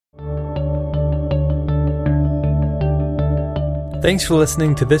Thanks for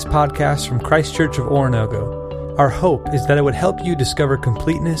listening to this podcast from Christ Church of Oronogo. Our hope is that it would help you discover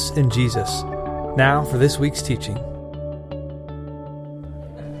completeness in Jesus. Now for this week's teaching.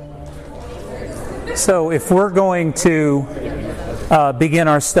 So if we're going to begin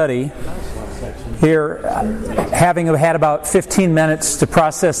our study here, having had about 15 minutes to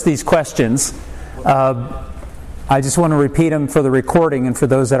process these questions, I just want to repeat them for the recording and for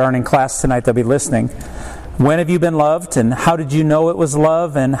those that aren't in class tonight that'll be listening. When have you been loved, and how did you know it was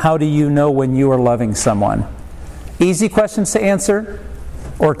love, and how do you know when you are loving someone? Easy questions to answer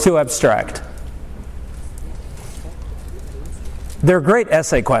or too abstract? They're great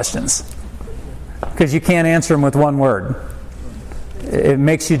essay questions because you can't answer them with one word. It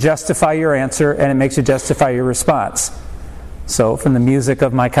makes you justify your answer, and it makes you justify your response. So, from the music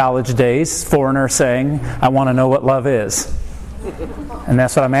of my college days, Foreigner saying, I want to know what love is. And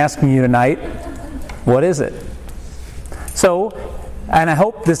that's what I'm asking you tonight. What is it? So, and I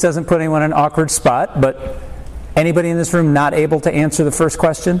hope this doesn't put anyone in an awkward spot, but anybody in this room not able to answer the first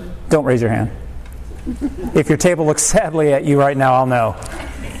question, don't raise your hand. If your table looks sadly at you right now, I'll know.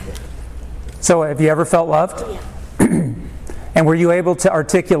 So, have you ever felt loved? Yeah. And were you able to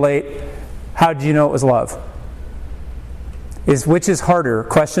articulate, how did you know it was love? Which is harder,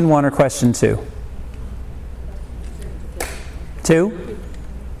 question 1 or question 2? 2?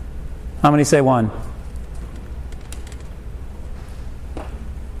 How many say 1?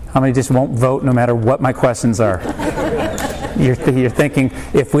 How many just won't vote no matter what my questions are? You're thinking,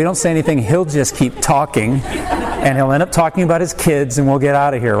 if we don't say anything, he'll just keep talking, and he'll end up talking about his kids, and we'll get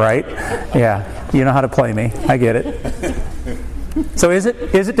out of here, right? Yeah, you know how to play me. I get it. So is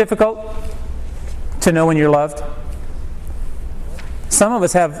it difficult to know when you're loved? Some of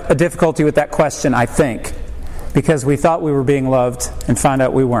us have a difficulty with that question, I think, because we thought we were being loved and found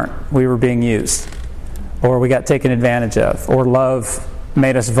out we weren't. We were being used, or we got taken advantage of, or love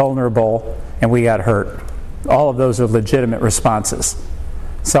made us vulnerable and we got hurt. All of those are legitimate responses.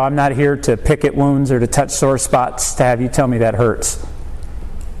 So I'm not here to pick at wounds or to touch sore spots to have you tell me that hurts.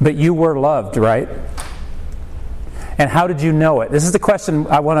 But you were loved, right? And how did you know it? This is the question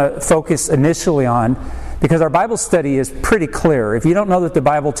I want to focus initially on, because our Bible study is pretty clear. If you don't know that the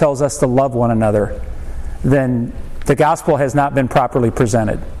Bible tells us to love one another, then the gospel has not been properly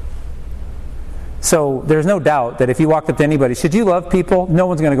presented. So there's no doubt that if you walk up to anybody, should you love people? No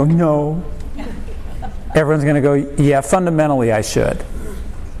one's going to go, no. Everyone's going to go, yeah, fundamentally I should.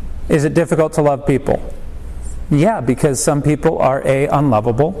 Is it difficult to love people? Yeah, because some people are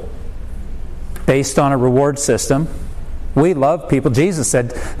unlovable based on a reward system. We love people. Jesus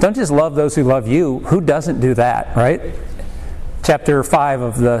said, don't just love those who love you. Who doesn't do that, right? Chapter 5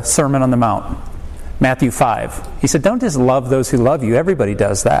 of the Sermon on the Mount, Matthew 5. He said, don't just love those who love you. Everybody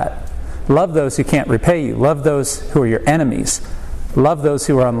does that. Love those who can't repay you. Love those who are your enemies. Love those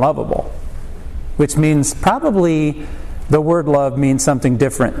who are unlovable. Which means probably the word love means something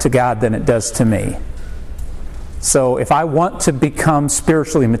different to God than it does to me. So if I want to become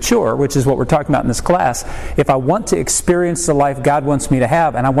spiritually mature, which is what we're talking about in this class, if I want to experience the life God wants me to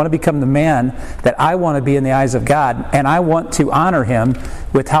have, and I want to become the man that I want to be in the eyes of God, and I want to honor Him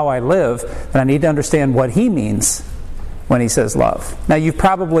with how I live, then I need to understand what He means when He says love. Now you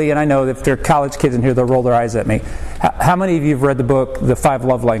probably, and I know that if there are college kids in here, they'll roll their eyes at me. How many of you have read the book, The 5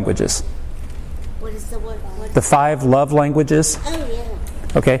 Love Languages? What is the what? The 5 Love Languages? Oh,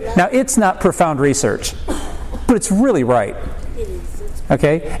 yeah. Okay, now it's not profound research, but it's really right. It is.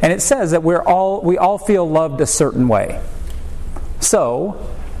 Okay, and it says that we all feel loved a certain way. So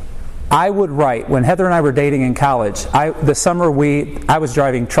I would write, when Heather and I were dating in college, the summer I was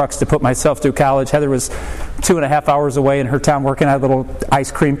driving trucks to put myself through college. Heather was 2.5 hours away in her town working at a little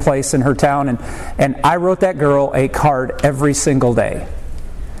ice cream place in her town, and I wrote that girl a card every single day.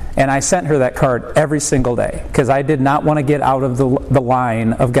 And I sent her that card every single day because I did not want to get out of the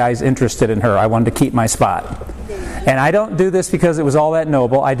line of guys interested in her. I wanted to keep my spot. And I don't do this because it was all that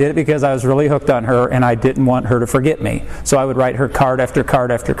noble. I did it because I was really hooked on her and I didn't want her to forget me. So I would write her card after card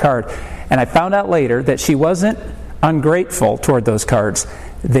after card. And I found out later that she wasn't ungrateful toward those cards.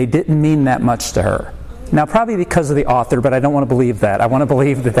 They didn't mean that much to her. Now, probably because of the author, but I don't want to believe that. I want to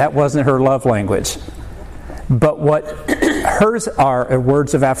believe that that wasn't her love language. But what hers are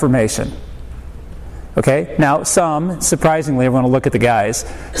words of affirmation. Okay? Now, some, surprisingly, I want to look at the guys,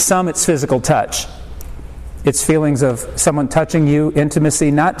 some it's physical touch. It's feelings of someone touching you,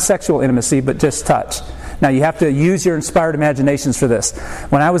 intimacy, not sexual intimacy, but just touch. Now, you have to use your inspired imaginations for this.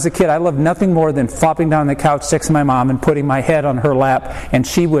 When I was a kid, I loved nothing more than flopping down on the couch next to my mom and putting my head on her lap, and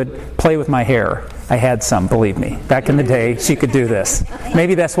she would play with my hair. I had some, believe me. Back in the day, she could do this.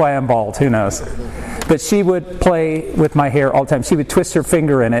 Maybe that's why I'm bald, who knows. But she would play with my hair all the time. She would twist her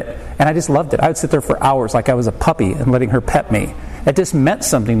finger in it, and I just loved it. I would sit there for hours like I was a puppy and letting her pet me. It just meant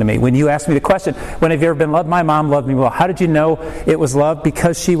something to me. When you asked me the question, when have you ever been loved? My mom loved me well. How did you know it was love?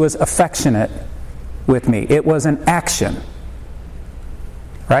 Because she was affectionate with me. It was an action.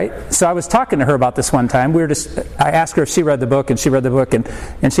 Right? So I was talking to her about this one time. I asked her if she read the book, and she read the book,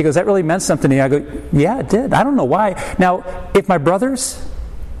 and she goes, that really meant something to me. I go, yeah, it did. I don't know why. Now, if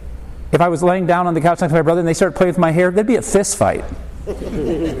I was laying down on the couch next to my brother and they started playing with my hair, there'd be a fist fight.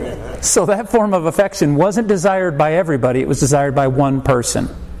 So that form of affection wasn't desired by everybody. It was desired by one person.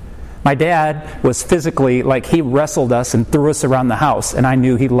 My dad was physically, like, he wrestled us and threw us around the house, and I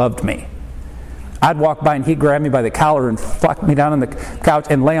knew he loved me. I'd walk by and he'd grab me by the collar and fuck me down on the couch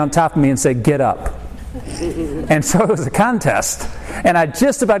and lay on top of me and say, get up. And so it was a contest. And I'd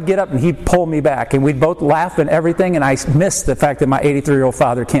just about get up and he'd pull me back. And we'd both laugh and everything. And I missed the fact that my 83-year-old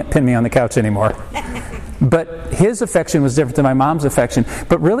father can't pin me on the couch anymore. But his affection was different than my mom's affection.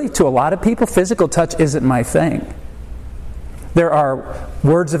 But really, to a lot of people, physical touch isn't my thing. There are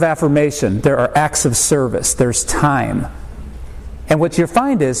words of affirmation. There are acts of service. There's time. And what you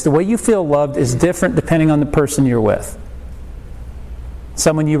find is the way you feel loved is different depending on the person you're with.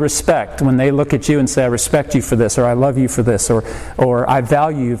 Someone you respect, when they look at you and say, I respect you for this, or I love you for this, or I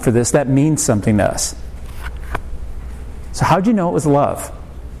value you for this, that means something to us. So how'd you know it was love?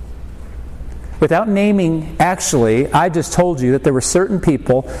 Without naming, actually, I just told you that there were certain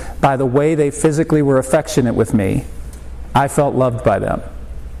people, by the way they physically were affectionate with me, I felt loved by them.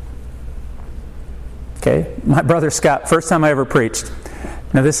 Okay? My brother Scott, first time I ever preached.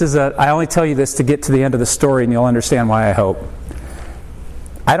 Now I only tell you this to get to the end of the story and you'll understand why, I hope.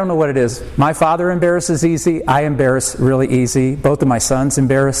 I don't know what it is. My father embarrasses easy. I embarrass really easy. Both of my sons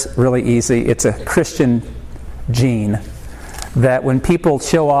embarrass really easy. It's a Christian gene that when people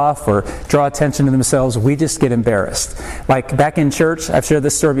show off or draw attention to themselves, we just get embarrassed. Like back in church, I've shared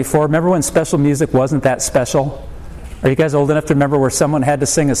this story before. Remember when special music wasn't that special? Are you guys old enough to remember where someone had to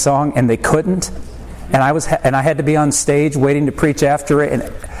sing a song and they couldn't? And I had to be on stage waiting to preach after it, and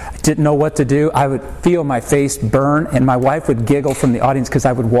I didn't know what to do. I would feel my face burn, and my wife would giggle from the audience because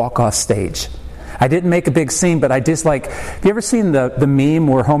I would walk off stage. I didn't make a big scene, but I just have you ever seen the meme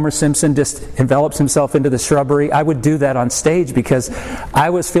where Homer Simpson just envelops himself into the shrubbery? I would do that on stage because I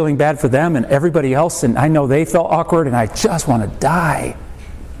was feeling bad for them and everybody else, and I know they felt awkward, and I just want to die.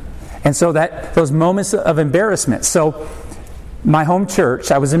 And so those moments of embarrassment. So my home church,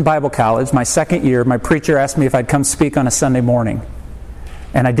 I was in Bible college, my second year, my preacher asked me if I'd come speak on a Sunday morning.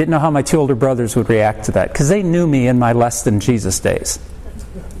 And I didn't know how my two older brothers would react to that, because they knew me in my less than Jesus days.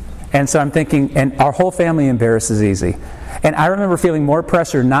 And so I'm thinking, and our whole family embarrasses easy. And I remember feeling more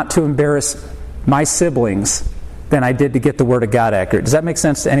pressure not to embarrass my siblings than I did to get the Word of God accurate. Does that make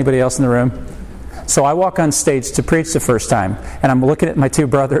sense to anybody else in the room? So I walk on stage to preach the first time, and I'm looking at my two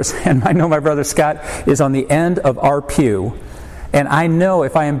brothers, and I know my brother Scott is on the end of our pew. And I know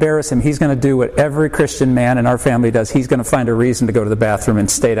if I embarrass him, he's going to do what every Christian man in our family does. He's going to find a reason to go to the bathroom and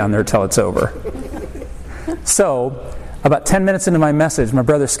stay down there till it's over. So, about 10 minutes into my message, my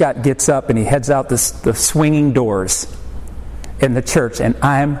brother Scott gets up and he heads out the swinging doors in the church. And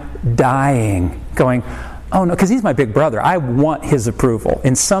I'm dying, going, oh no, because he's my big brother. I want his approval.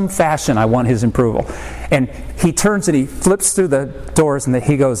 In some fashion, I want his approval. And he turns and he flips through the doors and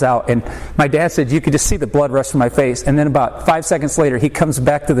he goes out. And my dad said, you could just see the blood rush from my face. And then about 5 seconds later, he comes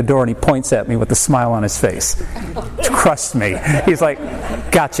back to the door and he points at me with a smile on his face. Crushed me. He's like,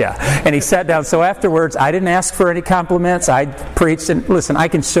 gotcha. And he sat down. So afterwards, I didn't ask for any compliments. I preached. And listen, I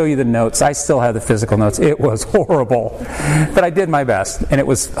can show you the notes. I still have the physical notes. It was horrible. But I did my best. And it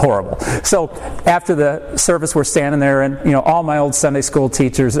was horrible. So after the service, we're standing there, and all my old Sunday school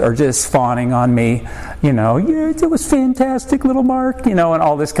teachers are just fawning on me. Yeah, it was fantastic, little Mark, and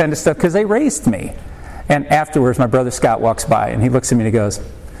all this kind of stuff, because they raised me. And afterwards, my brother Scott walks by, and he looks at me and he goes,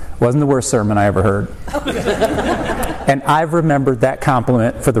 wasn't the worst sermon I ever heard. And I've remembered that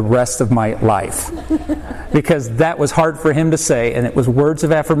compliment for the rest of my life, because that was hard for him to say, and it was words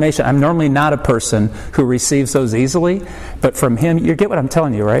of affirmation. I'm normally not a person who receives those easily, but from him, you get what I'm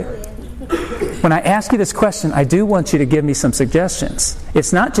telling you, right? When I ask you this question, I do want you to give me some suggestions.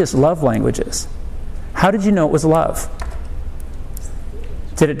 It's not just love languages. How did you know it was love?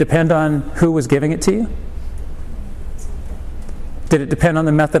 Did it depend on who was giving it to you? Did it depend on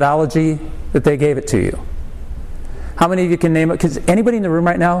the methodology that they gave it to you? How many of you can name it? Because anybody in the room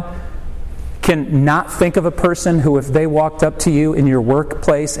right now, can not think of a person who, if they walked up to you in your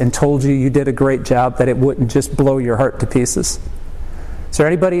workplace and told you did a great job, that it wouldn't just blow your heart to pieces? Is there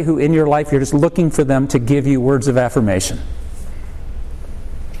anybody who in your life you're just looking for them to give you words of affirmation?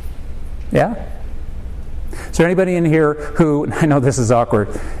 Yeah? Is there anybody in here who, I know this is awkward,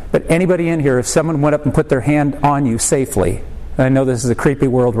 but anybody in here, if someone went up and put their hand on you safely, and I know this is a creepy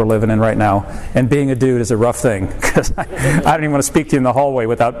world we're living in right now, and being a dude is a rough thing, because I don't even want to speak to you in the hallway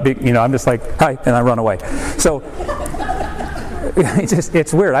without being, I'm just like, hi, and I run away. So,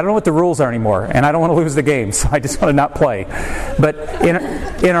 it's weird. I don't know what the rules are anymore, and I don't want to lose the game, so I just want to not play. But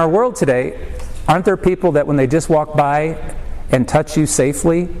in our world today, aren't there people that when they just walk by and touch you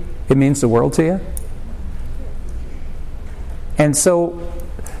safely, it means the world to you? And so,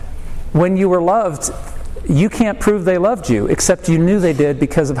 when you were loved, you can't prove they loved you, except you knew they did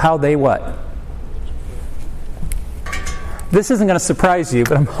because of how they what? This isn't going to surprise you,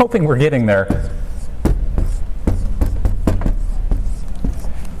 but I'm hoping we're getting there.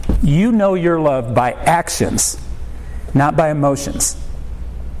 You know you're loved by actions, not by emotions.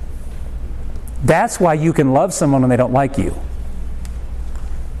 That's why you can love someone when they don't like you.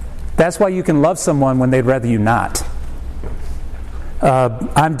 That's why you can love someone when they'd rather you not.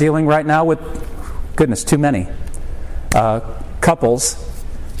 I'm dealing right now with, goodness, too many couples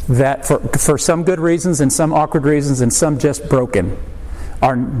that for some good reasons and some awkward reasons and some just broken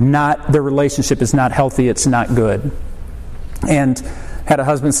are not, their relationship is not healthy, it's not good. And had a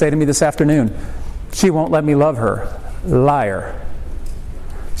husband say to me this afternoon, she won't let me love her. Liar.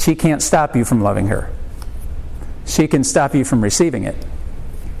 She can't stop you from loving her. She can stop you from receiving it.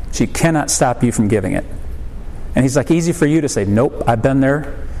 She cannot stop you from giving it. And he's like, easy for you to say, nope, I've been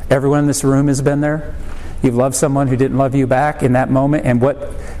there. Everyone in this room has been there. You've loved someone who didn't love you back in that moment. And what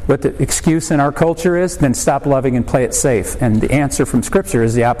the excuse in our culture is, then stop loving and play it safe. And the answer from Scripture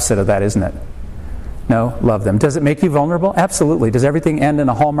is the opposite of that, isn't it? No, love them. Does it make you vulnerable? Absolutely. Does everything end in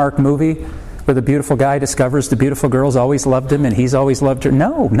a Hallmark movie where the beautiful guy discovers the beautiful girl's always loved him and he's always loved her?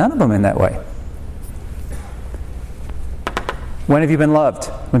 No, none of them in that way. When have you been loved?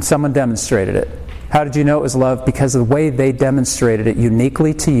 When someone demonstrated it. How did you know it was love? Because of the way they demonstrated it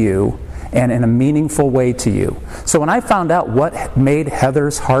uniquely to you and in a meaningful way to you. So when I found out what made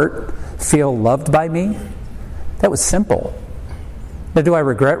Heather's heart feel loved by me, that was simple. Now, do I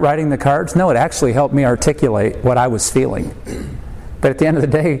regret writing the cards? No, it actually helped me articulate what I was feeling. But at the end of the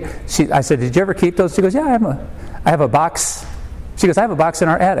day, I said, did you ever keep those? She goes, yeah, I have a box. She goes, I have a box in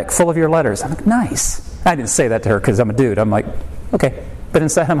our attic full of your letters. I'm like, nice. I didn't say that to her because I'm a dude. I'm like, okay. But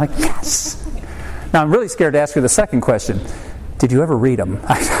inside I'm like, yes. Now, I'm really scared to ask her the second question. Did you ever read them?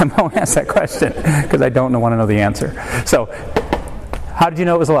 I won't ask that question because I don't want to know the answer. So, how did you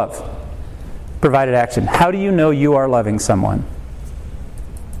know it was love? Provided action. How do you know you are loving someone?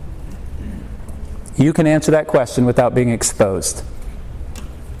 You can answer that question without being exposed.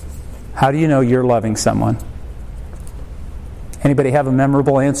 How do you know you're loving someone? Anybody have a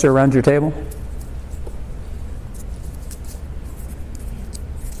memorable answer around your table?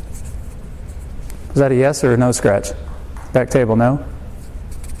 Is that a yes or a no scratch? Back table, no?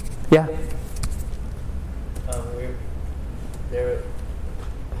 Yeah? How do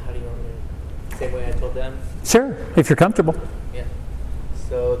you want me to, same way I told them? Sure, if you're comfortable. Yeah.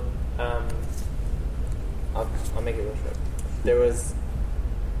 So, I'll make it real short.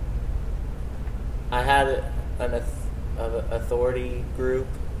 I had an authority group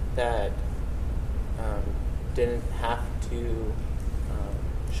that didn't have to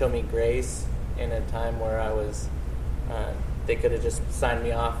show me grace in a time where I was, they could have just signed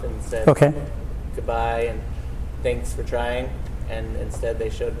me off and said okay, goodbye and thanks for trying, and instead they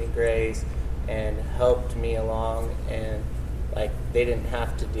showed me grace and helped me along, and like they didn't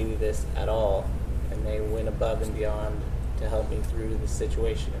have to do this at all, and they went above and beyond to help me through the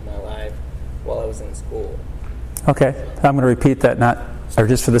situation in my life while I was in school. Okay, I'm going to repeat that,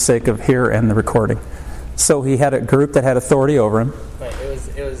 just for the sake of here and the recording. So he had a group that had authority over him. Right,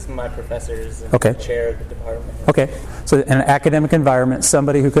 it was my professors and okay. The chair of the department. Okay, so in an academic environment,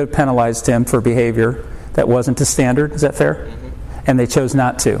 somebody who could have penalized him for behavior that wasn't to standard, is that fair? Mm-hmm. And they chose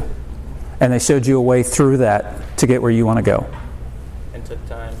not to. And they showed you a way through that to get where you want to go. And took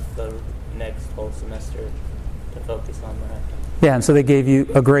time the next whole semester to focus on that. Yeah, and so they gave you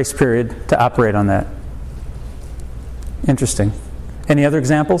a grace period to operate on that. Interesting. Any other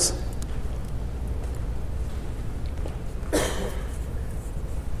examples?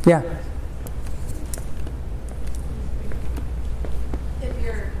 Yeah. If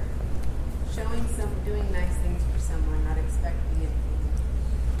you're doing nice things for someone, not expecting it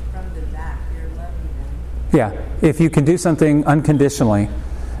from them back, you're loving them. Yeah. If you can do something unconditionally,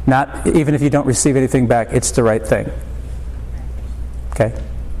 Not even if you don't receive anything back, it's the right thing. Okay?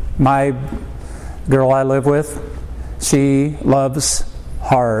 My girl I live with, she loves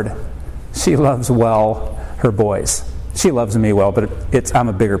hard. She loves well her boys. She loves me well, but I'm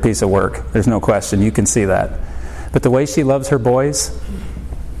a bigger piece of work. There's no question. You can see that. But the way she loves her boys,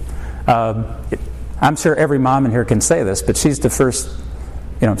 I'm sure every mom in here can say this, but she's the first,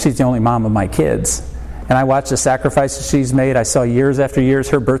 she's the only mom of my kids. And I watched the sacrifices she's made. I saw years after years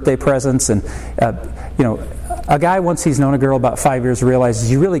her birthday presents. And, a guy, once he's known a girl about 5 years, realizes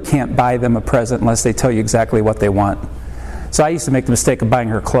you really can't buy them a present unless they tell you exactly what they want. So I used to make the mistake of buying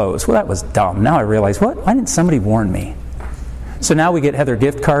her clothes. Well, that was dumb. Now I realize, why didn't somebody warn me? So now we get Heather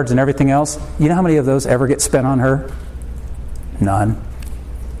gift cards and everything else. You know how many of those ever get spent on her? None.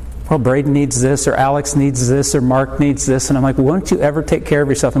 Well, Braden needs this, or Alex needs this, or Mark needs this. And I'm like, won't you ever take care of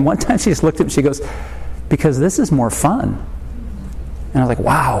yourself? And one time she just looked at me and she goes, because this is more fun. And I was like,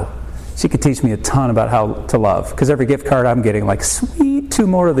 wow. She could teach me a ton about how to love. Because every gift card I'm getting, like, sweet, 2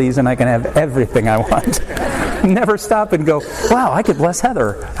 more of these and I can have everything I want. Never stop and go, wow, I could bless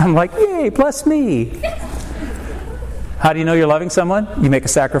Heather. I'm like, yay, bless me. How do you know you're loving someone? You make a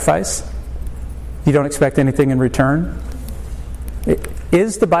sacrifice. You don't expect anything in return.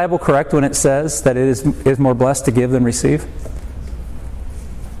 Is the Bible correct when it says that it is more blessed to give than receive?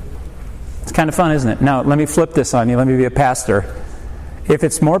 It's kind of fun, isn't it? Now, let me flip this on you. Let me be a pastor. If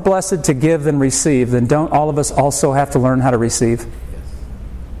it's more blessed to give than receive, then don't all of us also have to learn how to receive?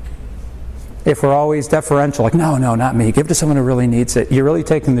 If we're always deferential, like, no, not me. Give it to someone who really needs it. You're really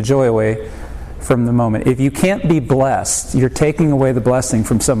taking the joy away from the moment. If you can't be blessed, you're taking away the blessing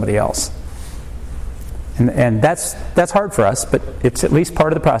from somebody else. And that's hard for us, but it's at least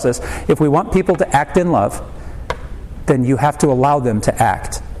part of the process. If we want people to act in love, then you have to allow them to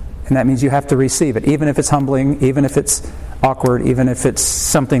act. And that means you have to receive it, even if it's humbling, even if it's awkward, even if it's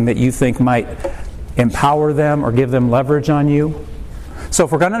something that you think might empower them or give them leverage on you. So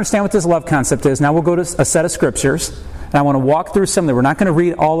if we're going to understand what this love concept is, now we'll go to a set of scriptures. And I want to walk through some of them. We're not going to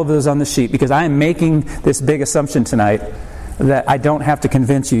read all of those on the sheet because I am making this big assumption tonight that I don't have to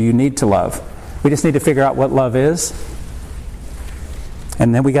convince you need to love. We just need to figure out what love is.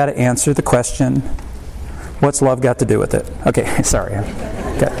 And then we got to answer the question, what's love got to do with it? Okay, sorry.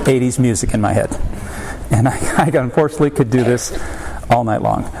 I've got 80s music in my head. And I unfortunately could do this all night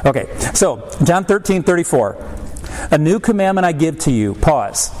long. Okay, so John 13:34. A new commandment I give to you.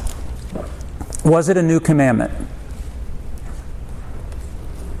 Pause. Was it a new commandment?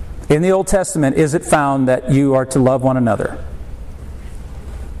 In the Old Testament, is it found that you are to love one another?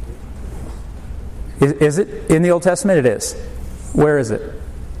 Is it in the Old Testament? It is. Where is it?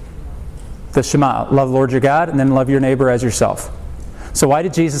 The Shema. Love the Lord your God and then love your neighbor as yourself. So why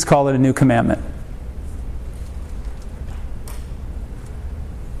did Jesus call it a new commandment?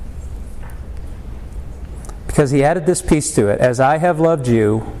 Because he added this piece to it. As I have loved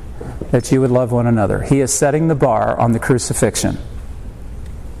you, that you would love one another. He is setting the bar on the crucifixion.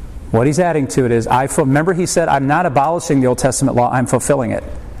 What he's adding to it is, remember he said, I'm not abolishing the Old Testament law, I'm fulfilling it.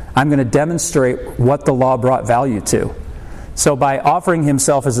 I'm going to demonstrate what the law brought value to. So by offering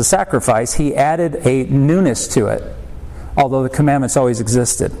himself as a sacrifice, he added a newness to it, although the commandments always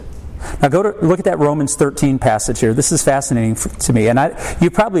existed. Now look at that Romans 13 passage here. This is fascinating to me. And you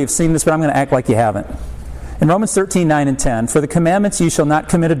probably have seen this, but I'm going to act like you haven't. In Romans 13, 9 and 10, for the commandments, you shall not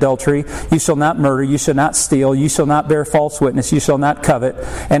commit adultery, you shall not murder, you shall not steal, you shall not bear false witness, you shall not covet,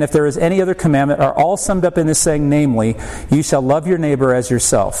 and if there is any other commandment, are all summed up in this saying, namely, you shall love your neighbor as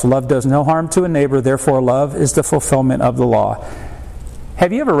yourself. Love does no harm to a neighbor, therefore love is the fulfillment of the law.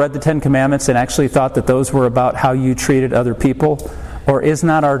 Have you ever read the Ten Commandments and actually thought that those were about how you treated other people? Or is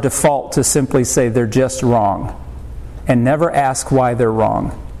not our default to simply say they're just wrong and never ask why they're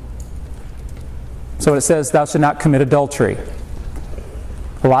wrong? So it says, thou shalt not commit adultery.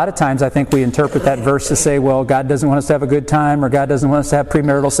 A lot of times I think we interpret that verse to say, well, God doesn't want us to have a good time, or God doesn't want us to have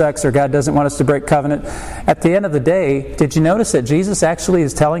premarital sex, or God doesn't want us to break covenant. At the end of the day, did you notice that Jesus actually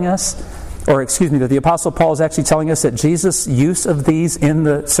is telling us, that the Apostle Paul is actually telling us that Jesus' use of these in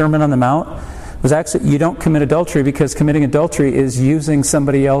the Sermon on the Mount was actually, you don't commit adultery, because committing adultery is using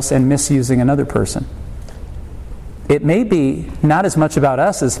somebody else and misusing another person. It may be not as much about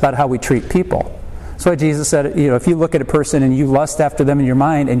us as about how we treat people. That's why Jesus said, if you look at a person and you lust after them in your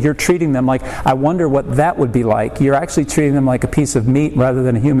mind and you're treating them like, I wonder what that would be like, you're actually treating them like a piece of meat rather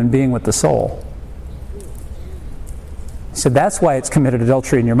than a human being with the soul. So that's why it's committed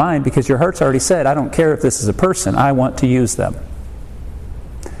adultery in your mind, because your heart's already said, I don't care if this is a person, I want to use them.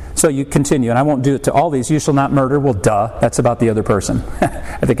 So you continue, and I won't do it to all these. You shall not murder. Well, duh, that's about the other person.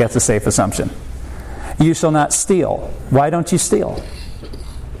 I think that's a safe assumption. You shall not steal. Why don't you steal?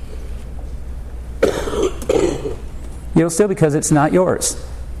 You don't steal because it's not yours.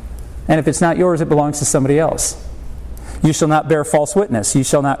 And if it's not yours, it belongs to somebody else. You shall not bear false witness. You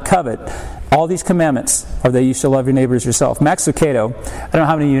shall not covet. All these commandments are that you shall love your neighbor as yourself. Max Lucado, I don't know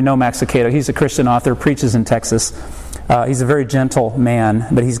how many of you know Max Lucado. He's a Christian author, preaches in Texas. He's a very gentle man,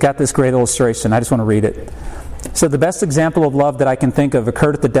 but he's got this great illustration. I just want to read it. So the best example of love that I can think of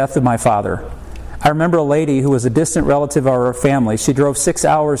occurred at the death of my father. I remember a lady who was a distant relative of our family. She drove 6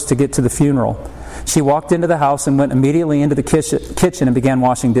 hours to get to the funeral. She walked into the house and went immediately into the kitchen and began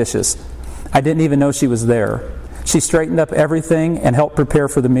washing dishes. I didn't even know she was there. She straightened up everything and helped prepare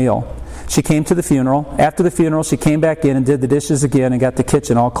for the meal. She came to the funeral. After the funeral, she came back in and did the dishes again and got the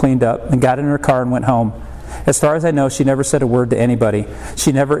kitchen all cleaned up and got in her car and went home. As far as I know, she never said a word to anybody.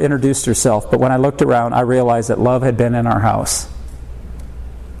 She never introduced herself, but when I looked around, I realized that love had been in our house.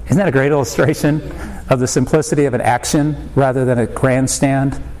 Isn't that a great illustration of the simplicity of an action rather than a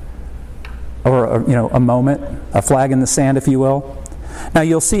grandstand or a moment, a flag in the sand, if you will? Now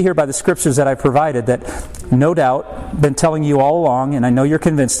you'll see here by the scriptures that I provided that no doubt, been telling you all along, and I know you're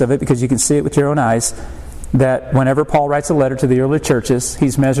convinced of it because you can see it with your own eyes, that whenever Paul writes a letter to the early churches,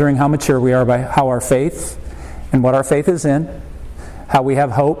 he's measuring how mature we are by how our faith and what our faith is in, how we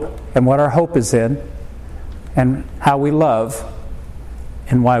have hope and what our hope is in, and how we love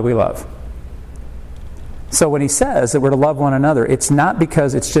and why we love. So when he says that we're to love one another, it's not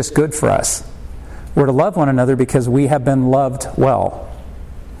because it's just good for us. We're to love one another because we have been loved well.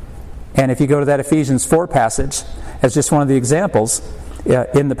 And if you go to that Ephesians 4 passage, as just one of the examples,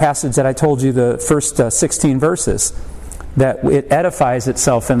 in the passage that I told you, the first 16 verses, that it edifies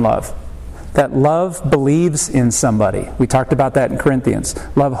itself in love. That love believes in somebody. We talked about that in Corinthians.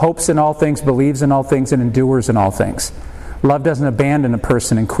 Love hopes in all things, believes in all things, and endures in all things. Love doesn't abandon a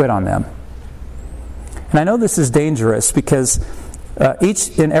person and quit on them. And I know this is dangerous because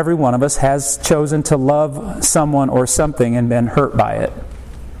each and every one of us has chosen to love someone or something and been hurt by it.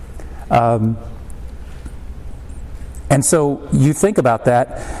 And so you think about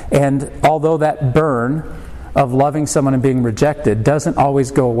that, and although that burn of loving someone and being rejected doesn't always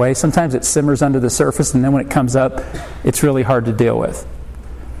go away, sometimes it simmers under the surface, and then when it comes up, it's really hard to deal with.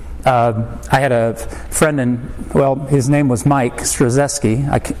 I had a friend his name was Mike Strzeski.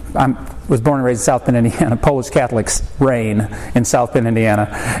 I was born and raised in South Bend, Indiana. Polish Catholics reign in South Bend,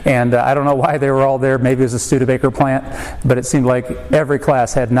 Indiana. And I don't know why they were all there. Maybe it was a Studebaker plant. But it seemed like every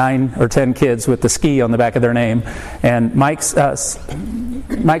class had 9 or 10 kids with the ski on the back of their name. And Mike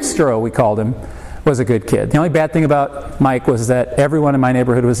Stroh, we called him, was a good kid. The only bad thing about Mike was that everyone in my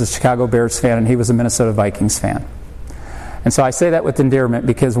neighborhood was a Chicago Bears fan, and he was a Minnesota Vikings fan. And so I say that with endearment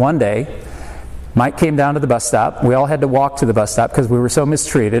because one day, Mike came down to the bus stop. We all had to walk to the bus stop because we were so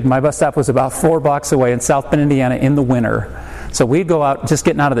mistreated. My bus stop was about 4 blocks away in South Bend, Indiana in the winter. So we'd go out just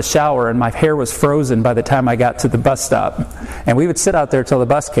getting out of the shower, and my hair was frozen by the time I got to the bus stop. And we would sit out there till the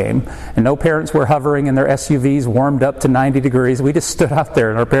bus came, and no parents were hovering in their SUVs warmed up to 90 degrees. We just stood out there,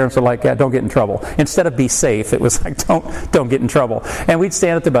 and our parents were like, yeah, don't get in trouble. Instead of be safe, it was like, don't get in trouble. And we'd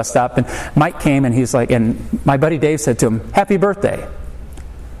stand at the bus stop, and Mike came, and he's like, and my buddy Dave said to him, happy birthday.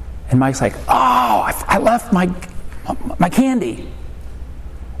 And Mike's like, oh, I left my candy.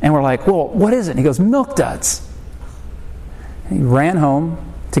 And we're like, well, what is it? And he goes, Milk Duds. He ran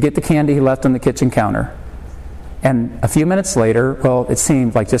home to get the candy he left on the kitchen counter. And a few minutes later, well, it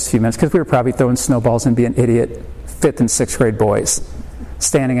seemed like just a few minutes, because we were probably throwing snowballs and being idiot 5th and 6th grade boys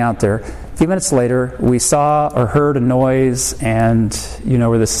standing out there. A few minutes later, we saw or heard a noise, and you know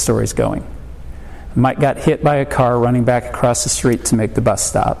where this story's going. Mike got hit by a car running back across the street to make the bus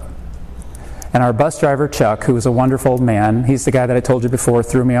stop. And our bus driver, Chuck, who was a wonderful man, he's the guy that I told you before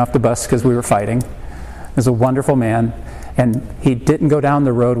threw me off the bus because we were fighting. He was a wonderful man. And he didn't go down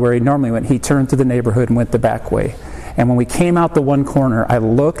the road where he normally went. He turned to the neighborhood and went the back way. And when we came out the one corner, I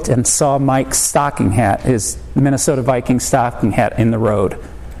looked and saw Mike's stocking hat, his Minnesota Vikings stocking hat, in the road.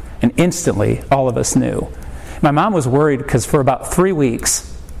 And instantly, all of us knew. My mom was worried because for about 3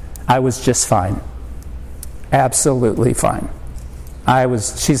 weeks, I was just fine. Absolutely fine.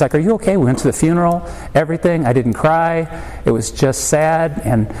 She's like, are you okay? We went to the funeral, everything. I didn't cry. It was just sad.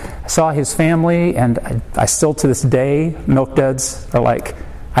 And I saw his family, and I still to this day, Milk Duds are like,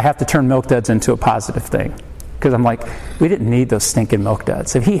 I have to turn Milk Duds into a positive thing. Because I'm like, we didn't need those stinking Milk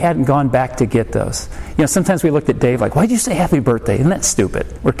Duds. If he hadn't gone back to get those. Sometimes we looked at Dave like, why'd you say happy birthday? Isn't that stupid?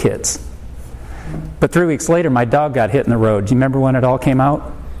 We're kids. But 3 weeks later, my dog got hit in the road. Do you remember when it all came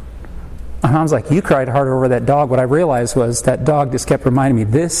out? My mom's like, you cried harder over that dog. What I realized was that dog just kept reminding me,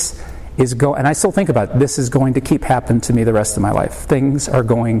 this is going, and I still think about it, this is going to keep happening to me the rest of my life. Things are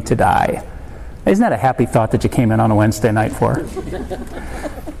going to die. Isn't that a happy thought that you came in on a Wednesday night for?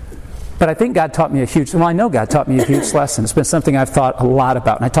 But I think God taught me I know God taught me a huge lesson. It's been something I've thought a lot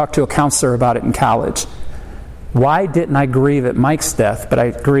about, and I talked to a counselor about it in college. Why didn't I grieve at Mike's death, but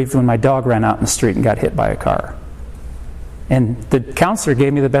I grieved when my dog ran out in the street and got hit by a car? And the counselor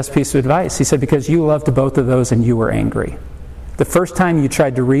gave me the best piece of advice. He said, because you loved both of those and you were angry. The first time you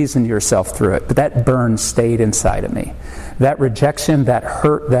tried to reason yourself through it, but that burn stayed inside of me. That rejection, that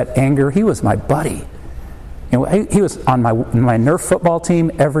hurt, that anger, he was my buddy. He was on my Nerf football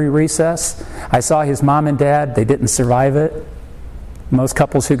team every recess. I saw his mom and dad. They didn't survive it. Most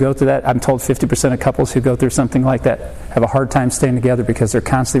couples who go through that, I'm told 50% of couples who go through something like that have a hard time staying together because they're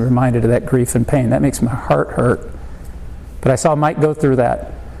constantly reminded of that grief and pain. That makes my heart hurt. But I saw Mike go through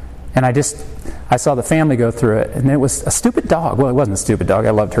that. And I saw the family go through it. And it was a stupid dog. Well, it wasn't a stupid dog. I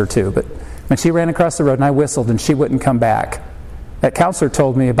loved her too. But when she ran across the road and I whistled and she wouldn't come back, that counselor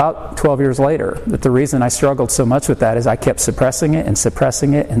told me about 12 years later that the reason I struggled so much with that is I kept suppressing it and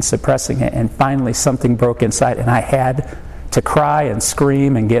suppressing it and suppressing it. And finally something broke inside and I had to cry and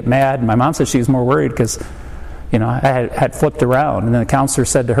scream and get mad. And my mom said she was more worried because, I had flipped around. And then the counselor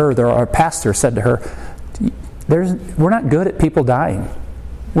said to her, our pastor said to her, we're not good at people dying.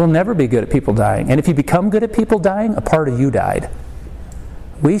 We'll never be good at people dying. And if you become good at people dying, a part of you died.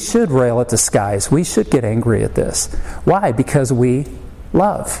 We should rail at the skies. We should get angry at this. Why? Because we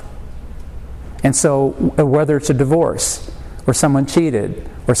love. And so whether it's a divorce, or someone cheated,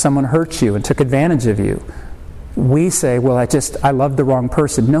 or someone hurt you and took advantage of you, we say, well, I loved the wrong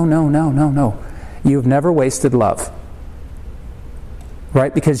person. No. You've never wasted love.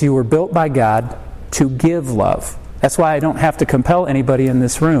 Right? Because you were built by God to give love. That's why I don't have to compel anybody in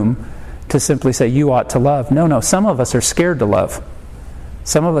this room to simply say, you ought to love. No. Some of us are scared to love.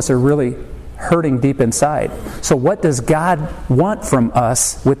 Some of us are really hurting deep inside. So what does God want from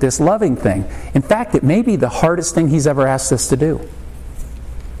us with this loving thing? In fact, it may be the hardest thing He's ever asked us to do.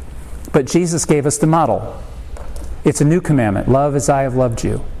 But Jesus gave us the model. It's a new commandment. Love as I have loved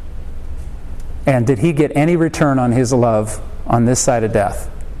you. And did He get any return on His love on this side of death?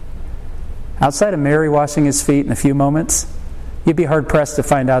 Outside of Mary washing His feet in a few moments, you'd be hard-pressed to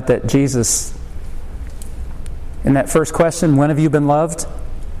find out that Jesus, in that first question, when have you been loved?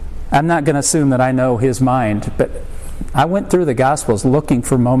 I'm not going to assume that I know His mind, but I went through the Gospels looking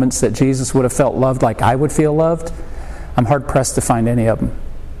for moments that Jesus would have felt loved like I would feel loved. I'm hard-pressed to find any of them.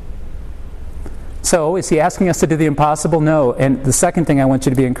 So, is He asking us to do the impossible? No. And the second thing I want you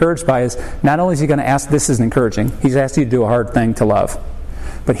to be encouraged by is, not only is He going to ask, this is encouraging, He's asked you to do a hard thing to love,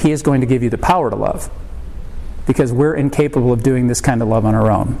 but He is going to give you the power to love, because we're incapable of doing this kind of love on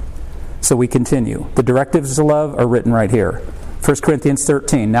our own. So we continue. The directives to love are written right here. 1 Corinthians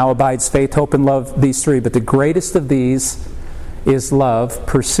 13, now abides faith, hope, and love, these three, but the greatest of these is love.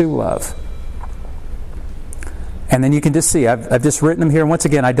 Pursue love. And then you can just see, I've just written them here. And once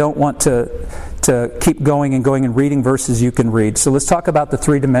again, I don't want to keep going and reading verses you can read. So let's talk about the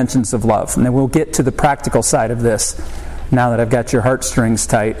three dimensions of love. And then we'll get to the practical side of this now that I've got your heartstrings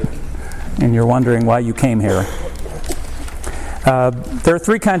tight and you're wondering why you came here. There are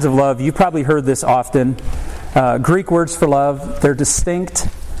three kinds of love. You've probably heard this often. Greek words for love. They're distinct.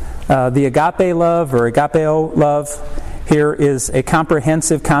 The agape love or agapeo love here is a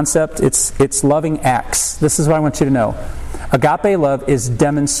comprehensive concept. It's loving acts. This is what I want you to know. Agape love is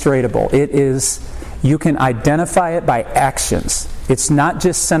demonstratable. It is, you can identify it by actions. It's not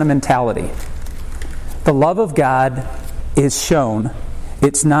just sentimentality. The love of God is shown.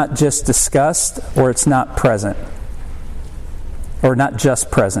 It's not just discussed, or it's not present. Or not just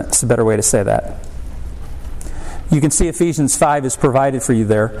present. It's a better way to say that. You can see Ephesians 5 is provided for you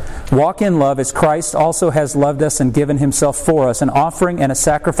there. Walk in love as Christ also has loved us and given Himself for us, an offering and a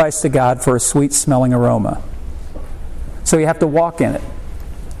sacrifice to God for a sweet-smelling aroma. So you have to walk in it.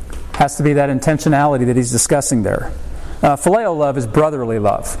 Has to be that intentionality that he's discussing there. Phileo love is brotherly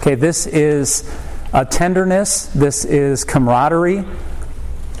love. Okay, this is a tenderness. This is camaraderie.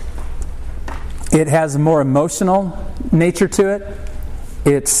 It has a more emotional nature to it.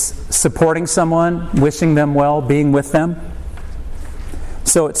 It's supporting someone, wishing them well, being with them.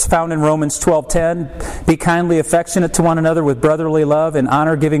 So it's found in Romans 12:10. Be kindly affectionate to one another with brotherly love and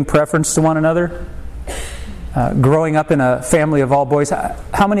honor, giving preference to one another. Growing up in a family of all boys,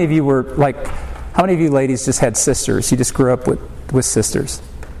 how many of you ladies just had sisters? You just grew up with sisters.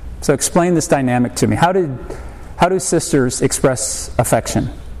 So explain this dynamic to me. How do sisters express affection?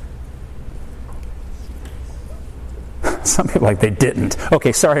 Some people like they didn't.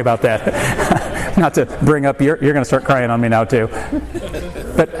 Okay, sorry about that. Not to bring up you're going to start crying on me now too.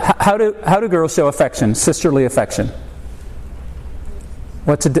 But how do girls show affection? Sisterly affection.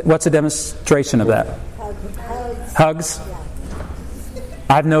 What's a demonstration of that? Hugs. Hugs.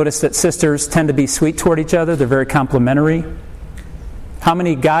 I've noticed that sisters tend to be sweet toward each other. They're very complimentary. How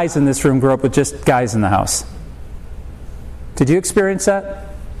many guys in this room grew up with just guys in the house? Did you experience that?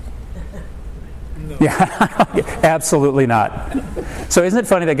 No. Yeah, absolutely not. So isn't it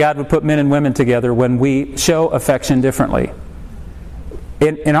funny that God would put men and women together when we show affection differently?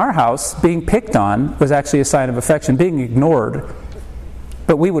 In our house, being picked on was actually a sign of affection, being ignored.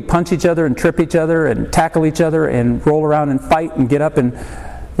 But we would punch each other and trip each other and tackle each other and roll around and fight and get up. And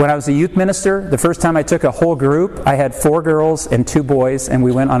when I was a youth minister, the first time I took a whole group, I had 4 girls and 2 boys, and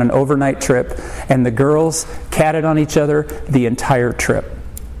we went on an overnight trip. And the girls catted on each other the entire trip.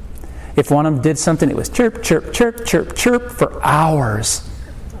 If one of them did something, it was chirp, chirp, chirp, chirp, chirp for hours.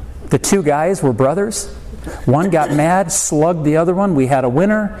 The 2 guys were brothers. One got mad, slugged the other one. We had a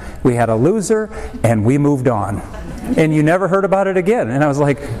winner, we had a loser, and we moved on. And you never heard about it again. And I was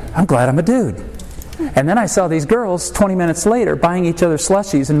like, I'm glad I'm a dude. And then I saw these girls 20 minutes later buying each other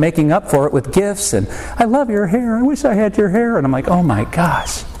slushies and making up for it with gifts. And I love your hair. I wish I had your hair. And I'm like, oh my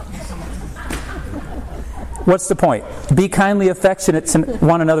gosh. What's the point? Be kindly affectionate to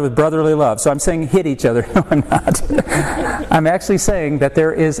one another with brotherly love. So I'm saying hit each other. No, I'm not. I'm actually saying that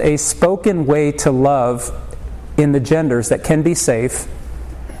there is a spoken way to love in the genders that can be safe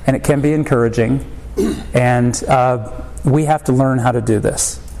and it can be encouraging. And we have to learn how to do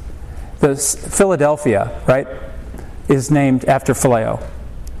this. Philadelphia, right, is named after Phileo.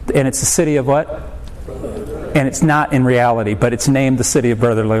 And it's the city of what? And it's not in reality, but it's named the city of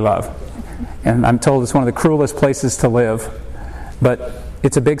brotherly love. And I'm told it's one of the cruelest places to live. But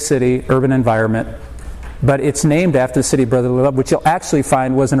it's a big city, urban environment. But it's named after the city of brotherly love, which you'll actually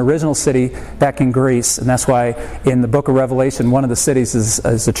find was an original city back in Greece. And that's why in the book of Revelation, one of the cities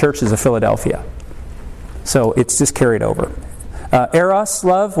is the churches of Philadelphia. So it's just carried over. Eros,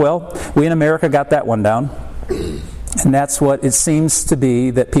 love, well, we in America got that one down. And that's what it seems to be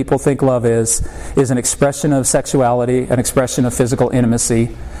that people think love is an expression of sexuality, an expression of physical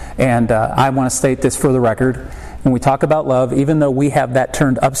intimacy. And I want to state this for the record. When we talk about love, even though we have that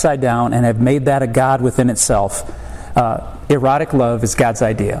turned upside down and have made that a God within itself, erotic love is God's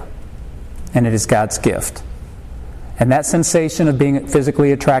idea. And it is God's gift. And that sensation of being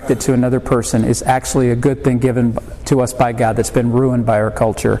physically attracted to another person is actually a good thing given to us by God that's been ruined by our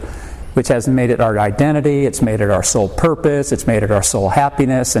culture, which has made it our identity, it's made it our sole purpose, it's made it our sole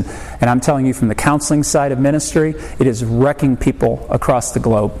happiness. And I'm telling you from the counseling side of ministry, it is wrecking people across the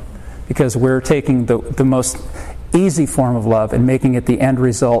globe because we're taking the most easy form of love and making it the end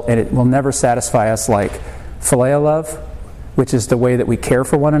result, and it will never satisfy us like phileo love, which is the way that we care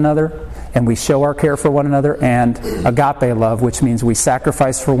for one another and we show our care for one another, and agape love, which means we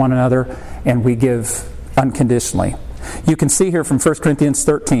sacrifice for one another and we give unconditionally. You can see here from 1 Corinthians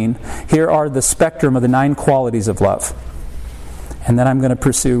 13, here are the spectrum of the 9 qualities of love. And then I'm going to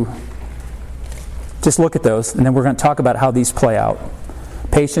pursue, just look at those, and then we're going to talk about how these play out.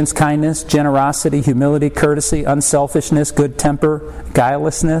 Patience, kindness, generosity, humility, courtesy, unselfishness, good temper,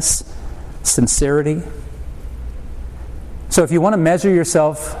 guilelessness, sincerity. So if you want to measure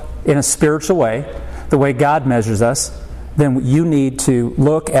yourself in a spiritual way, the way God measures us, then you need to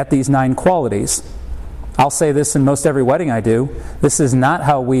look at these 9 qualities. I'll say this in most every wedding I do. This is not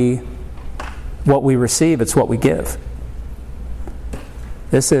what we receive, it's what we give.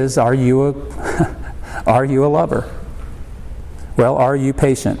 This is, are you a lover? Well, are you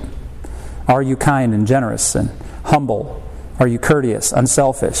patient? Are you kind and generous and humble? Are you courteous,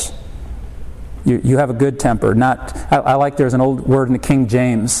 unselfish? You have a good temper. I like there's an old word in the King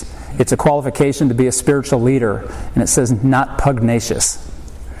James. It's a qualification to be a spiritual leader, and it says not pugnacious.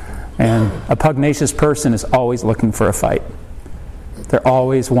 And a pugnacious person is always looking for a fight. They're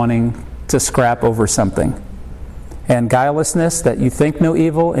always wanting to scrap over something. And guilelessness, that you think no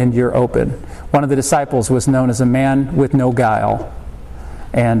evil and you're open. One of the disciples was known as a man with no guile.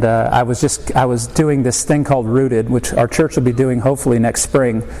 And I was doing this thing called Rooted, which our church will be doing hopefully next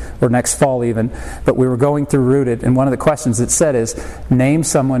spring or next fall even. But we were going through Rooted, and one of the questions it said is, name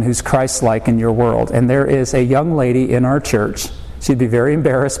someone who's Christ-like in your world. And there is a young lady in our church. She'd be very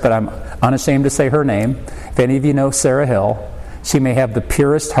embarrassed, but I'm unashamed to say her name. If any of you know Sarah Hill, she may have the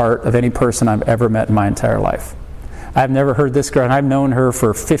purest heart of any person I've ever met in my entire life. I've never heard this girl, and I've known her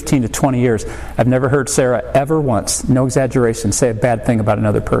for 15 to 20 years. I've never heard Sarah ever once, no exaggeration, say a bad thing about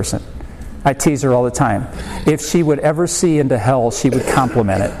another person. I tease her all the time. If she would ever see into hell, she would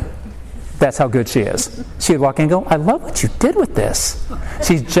compliment it. That's how good she is. She would walk in and go, I love what you did with this.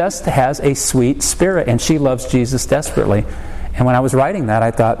 She just has a sweet spirit, and she loves Jesus desperately. And when I was writing that,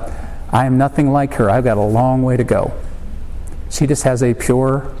 I thought, I am nothing like her. I've got a long way to go. She just has a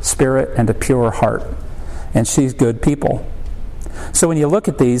pure spirit and a pure heart. And she's good people. So when you look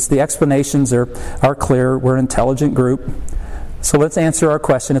at these, the explanations are clear. We're an intelligent group. So let's answer our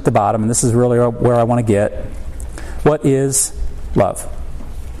question at the bottom, and this is really where I want to get. What is love?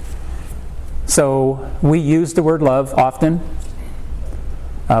 So we use the word love often.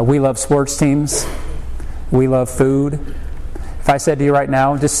 We love sports teams. We love food. If I said to you right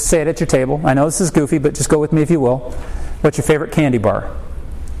now, just say it at your table. I know this is goofy, but just go with me if you will. What's your favorite candy bar?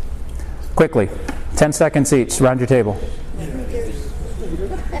 Quickly. 10 seconds each around your table.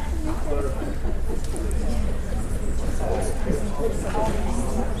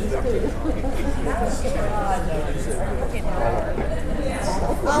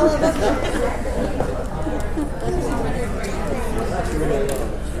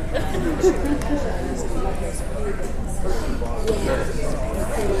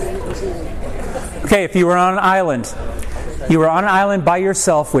 Okay, if you were on an island, you were on an island by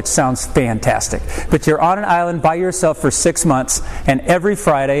yourself, which sounds fantastic, but you're on an island by yourself for 6 months, and every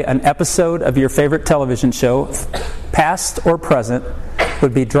Friday an episode of your favorite television show, past or present,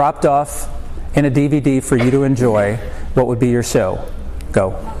 would be dropped off in a DVD for you to enjoy. What would be your show?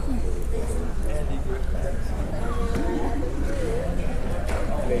 Go.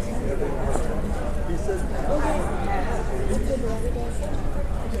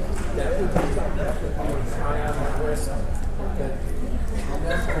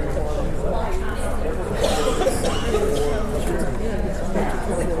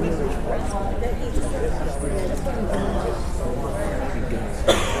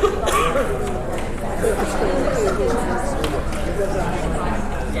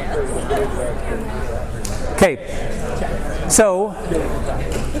 Okay, so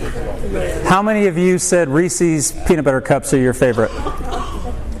how many of you said Reese's peanut butter cups are your favorite?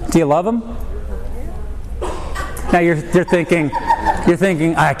 Do you love them? Now you're thinking,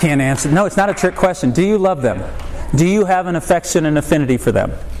 I can't answer. No, it's not a trick question. Do you love them? Do you have an affection and affinity for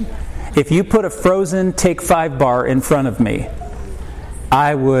them? If you put a frozen Take 5 bar in front of me,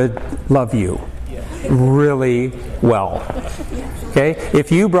 I would love you really well. Okay?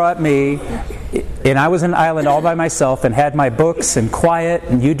 If you brought me, and I was on an island all by myself and had my books and quiet,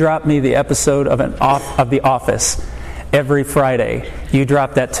 and you dropped me the episode of The Office every Friday, you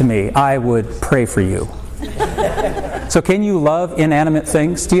dropped that to me, I would pray for you. So can you love inanimate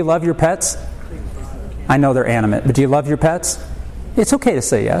things? Do you love your pets? I know they're animate, but do you love your pets? It's okay to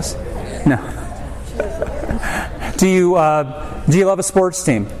say yes. No. Do you love a sports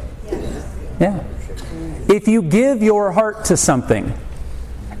team? Yeah. If you give your heart to something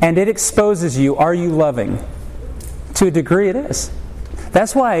and it exposes you, are you loving? To a degree it is.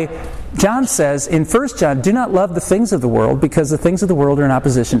 That's why John says in 1 John, do not love the things of the world, because the things of the world are in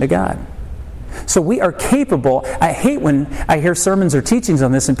opposition to God. So we are capable. I hate when I hear sermons or teachings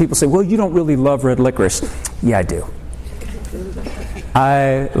on this and people say, well, you don't really love red licorice. Yeah, I do.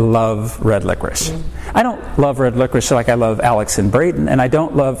 I love red licorice. I don't love red licorice like I love Alex and Braden, and I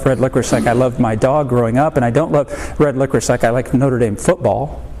don't love red licorice like I loved my dog growing up, and I don't love red licorice like I like Notre Dame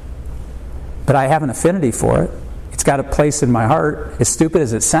football. But I have an affinity for it. It's got a place in my heart. As stupid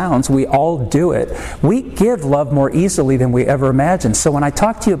as it sounds, we all do it. We give love more easily than we ever imagined. So when I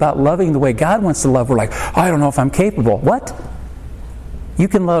talk to you about loving the way God wants to love, we're like, I don't know if I'm capable. What? You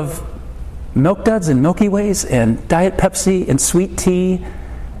can love Milk Duds and Milky Ways and Diet Pepsi and sweet tea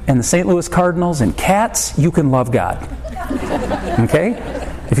and the St. Louis Cardinals and cats. You can love God. Okay?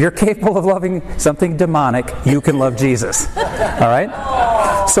 If you're capable of loving something demonic, you can love Jesus. All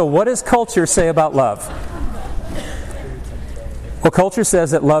right? So what does culture say about love? Well, culture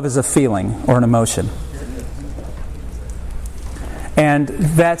says that love is a feeling or an emotion. And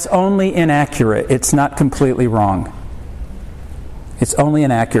that's only inaccurate. It's not completely wrong. It's only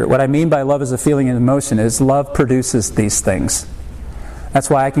inaccurate. What I mean by love is a feeling and emotion is love produces these things. That's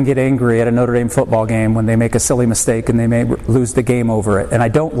why I can get angry at a Notre Dame football game when they make a silly mistake and they may lose the game over it. And I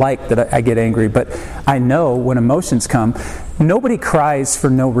don't like that I get angry, but I know when emotions come, nobody cries for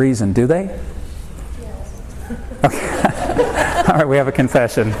no reason, do they? Okay. All right, we have a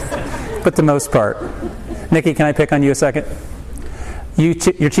confession. But the most part. Nikki, can I pick on you a second?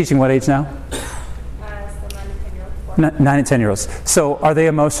 You're teaching what age now? 9 and 10-year-olds. So are they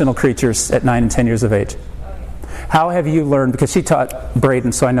emotional creatures at 9 and 10 years of age? How have you learned, because she taught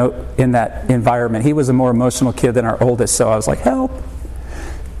Braden, so I know in that environment, he was a more emotional kid than our oldest, so I was like, help.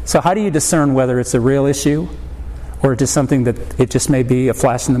 So how do you discern whether it's a real issue or just something that it just may be a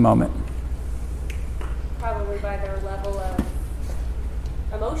flash in the moment? Probably by their level of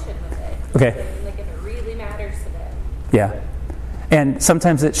emotion with it. Okay. Like if it really matters to them. Yeah. And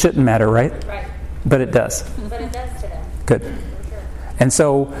sometimes it shouldn't matter, right? Right. But it does. But it does to them. Good. For sure. And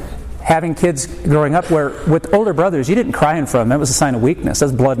so having kids growing up where with older brothers, you didn't cry in front of them. That was a sign of weakness.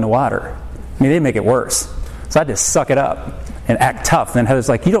 That's blood in the water. I mean, they make it worse. So I had to suck it up and act tough. Then Heather's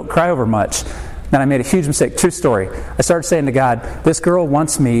like, you don't cry over much. Then I made a huge mistake. True story. I started saying to God, this girl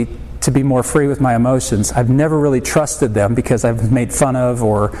wants me to be more free with my emotions. I've never really trusted them because I've been made fun of,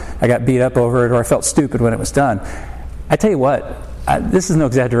 or I got beat up over it, or I felt stupid when it was done. I tell you what, this is no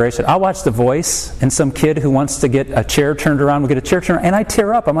exaggeration. I'll watch The Voice, and some kid who wants to get a chair turned around will get a chair turned around, and I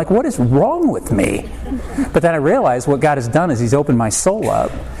tear up. I'm like, what is wrong with me? But then I realize what God has done is He's opened my soul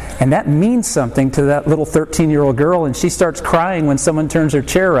up. And that means something to that little 13-year-old girl, and she starts crying when someone turns her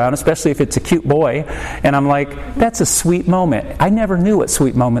chair around, especially if it's a cute boy. And I'm like, that's a sweet moment. I never knew what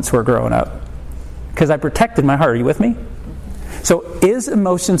sweet moments were growing up because I protected my heart. Are you with me? So is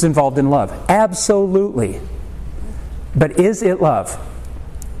emotions involved in love? Absolutely. But is it love?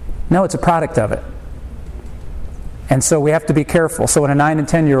 No, it's a product of it. And so we have to be careful. So when a 9 and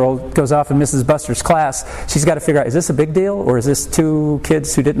 10-year-old goes off in Mrs. Buster's class, she's got to figure out, is this a big deal? Or is this two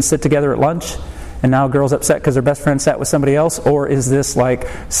kids who didn't sit together at lunch? And now a girl's upset because her best friend sat with somebody else? Or is this like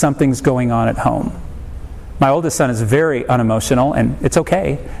something's going on at home? My oldest son is very unemotional, and it's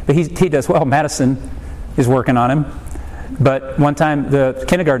okay. But he does well. Madison is working on him. But one time the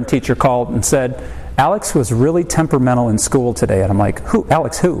kindergarten teacher called and said, Alex was really temperamental in school today. And I'm like, who?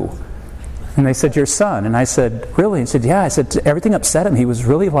 Alex who? And they said, your son. And I said, really? And he said, yeah. I said, everything upset him. He was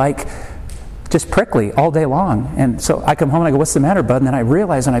really like just prickly all day long. And so I come home and I go, what's the matter, bud? And then I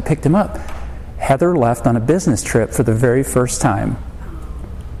realize when I picked him up, Heather left on a business trip for the very first time.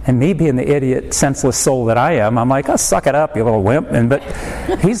 And me being the idiot, senseless soul that I am, I'm like, oh, suck it up, you little wimp. But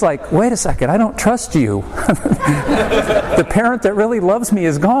he's like, wait a second, I don't trust you. The parent that really loves me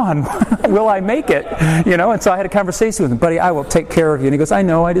is gone. Will I make it? And so I had a conversation with him. Buddy, I will take care of you. And he goes, I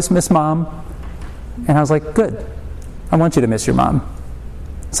know, I just miss Mom. And I was like, good. I want you to miss your mom.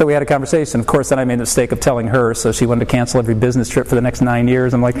 So we had a conversation. Of course, then I made the mistake of telling her, so she wanted to cancel every business trip for the next 9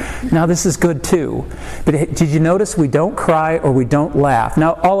 years. I'm like, now this is good too. But did you notice we don't cry or we don't laugh?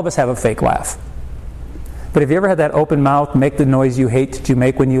 Now, all of us have a fake laugh. But have you ever had that open mouth, make the noise you hate that you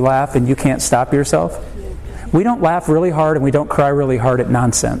make when you laugh and you can't stop yourself? We don't laugh really hard and we don't cry really hard at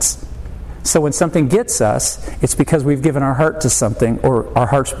nonsense. So when something gets us, it's because we've given our heart to something or our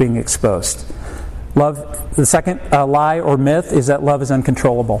heart's being exposed. Love, the second lie or myth is that love is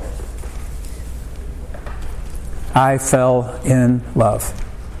uncontrollable. I fell in love.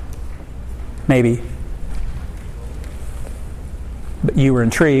 Maybe. But you were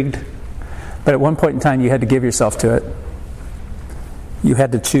intrigued. But at one point in time you had to give yourself to it. You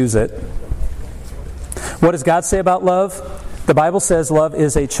had to choose it. What does God say about love? The Bible says love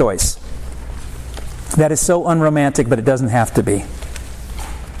is a choice. That is so unromantic, but it doesn't have to be.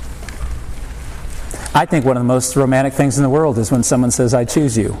 I think one of the most romantic things in the world is when someone says, I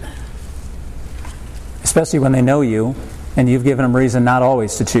choose you. Especially when they know you and you've given them reason not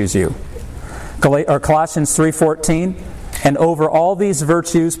always to choose you. Colossians 3:14, and over all these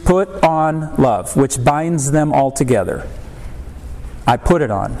virtues put on love, which binds them all together. I put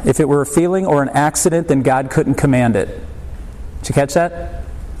it on. If it were a feeling or an accident, then God couldn't command it. Did you catch that?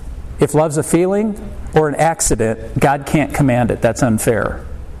 If love's a feeling or an accident, God can't command it. That's unfair.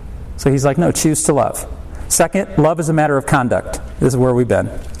 So he's like, no, choose to love. Second, love is a matter of conduct. This is where we've been.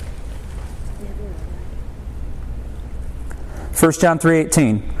 1 John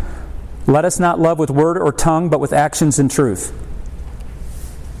 3:18. Let us not love with word or tongue, but with actions and truth.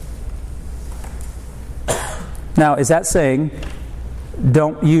 Now, is that saying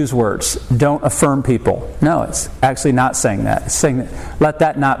don't use words, don't affirm people? No, it's actually not saying that. It's saying that, let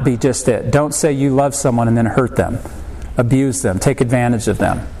that not be just it. Don't say you love someone and then hurt them, abuse them, take advantage of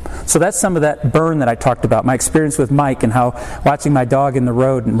them. So that's some of that burn that I talked about. My experience with Mike and how watching my dog in the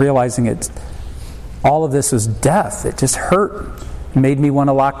road and realizing all of this was death. It just hurt. It made me want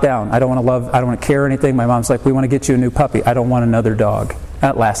to lock down. I don't want to love, I don't want to care anything. My mom's like, we want to get you a new puppy. I don't want another dog.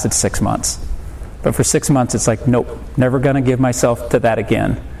 That lasted 6 months. But for 6 months, it's like, nope, never going to give myself to that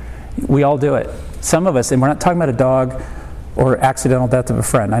again. We all do it. Some of us, and we're not talking about a dog or accidental death of a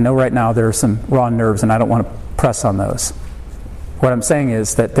friend. I know right now there are some raw nerves, and I don't want to press on those. What I'm saying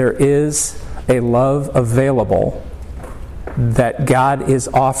is that there is a love available that God is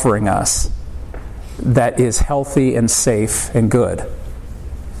offering us that is healthy and safe and good.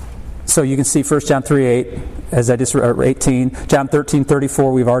 So you can see 1 John 3:8, as I just read, 18. John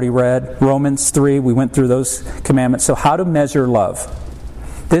 13:34, we've already read. Romans 3, we went through those commandments. So how to measure love?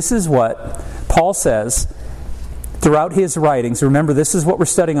 This is what Paul says throughout his writings. Remember, this is what we're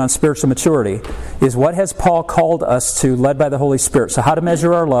studying on spiritual maturity, is what has Paul called us to, led by the Holy Spirit. So how to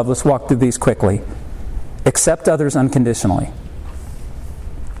measure our love? Let's walk through these quickly. Accept others unconditionally.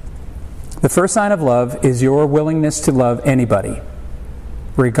 The first sign of love is your willingness to love anybody,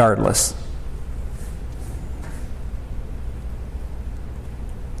 regardless.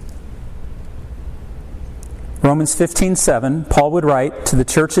 Romans 15:7, Paul would write to the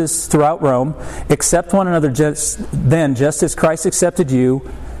churches throughout Rome, accept one another just as Christ accepted you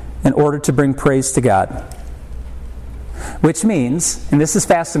in order to bring praise to God. Which means, and this is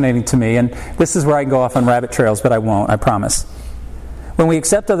fascinating to me, and this is where I can go off on rabbit trails, but I won't, I promise. When we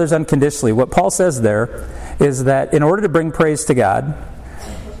accept others unconditionally, what Paul says there is that in order to bring praise to God,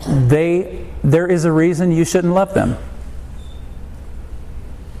 there is a reason you shouldn't love them.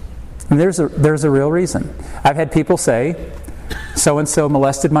 And there's a real reason. I've had people say, so-and-so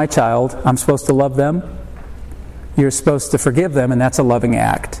molested my child, I'm supposed to love them. You're supposed to forgive them, and that's a loving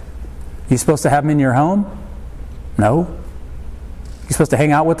act. You supposed to have them in your home? No. You supposed to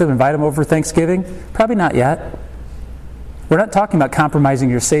hang out with them, invite them over for Thanksgiving? Probably not yet. We're not talking about compromising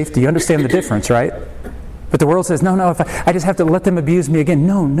your safety. You understand the difference, right? But the world says, no, if I just have to let them abuse me again.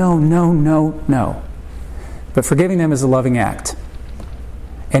 No. But forgiving them is a loving act.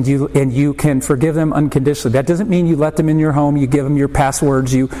 And you can forgive them unconditionally. That doesn't mean you let them in your home, you give them your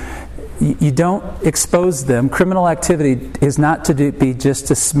passwords, you don't expose them. Criminal activity is not to be just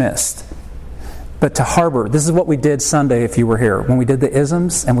dismissed, but to harbor. This is what we did Sunday, if you were here. When we did the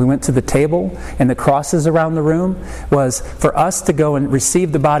isms and we went to the table and the crosses around the room, was for us to go and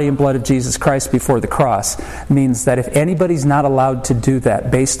receive the body and blood of Jesus Christ before the cross means that if anybody's not allowed to do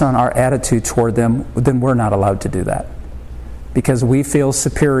that based on our attitude toward them, then we're not allowed to do that. Because we feel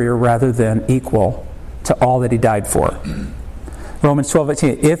superior rather than equal to all that He died for. Romans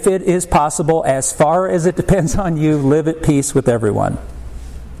 12:18. If it is possible, as far as it depends on you, live at peace with everyone.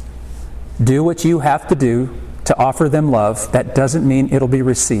 Do what you have to do to offer them love. That doesn't mean it'll be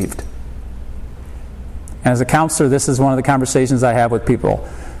received. And as a counselor, this is one of the conversations I have with people.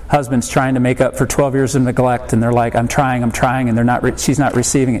 Husbands trying to make up for 12 years of neglect, and they're like, I'm trying, and she's not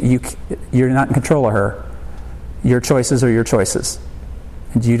receiving it. You're not in control of her. Your choices are your choices.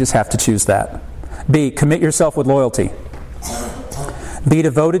 And you just have to choose that. B, commit yourself with loyalty. Be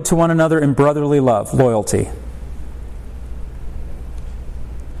devoted to one another in brotherly love, loyalty.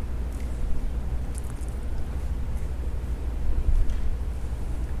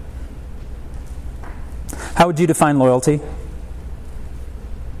 How would you define loyalty?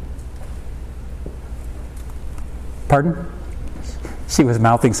 Pardon? She was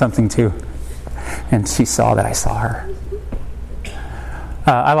mouthing something too. And she saw that I saw her.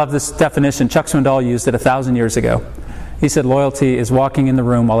 I love this definition. Chuck Swindoll used it 1,000 years ago. He said loyalty is walking in the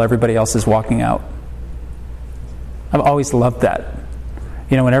room while everybody else is walking out. I've always loved that.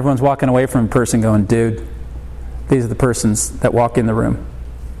 You know, when everyone's walking away from a person going, dude, these are the persons that walk in the room.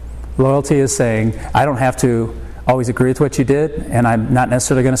 Loyalty is saying, I don't have to always agree with what you did, and I'm not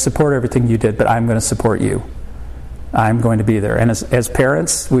necessarily going to support everything you did, but I'm going to support you. I'm going to be there. And as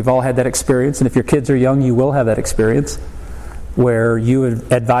parents, we've all had that experience, and if your kids are young, you will have that experience where you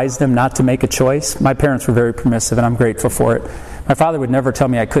would advise them not to make a choice. My parents were very permissive, and I'm grateful for it. My father would never tell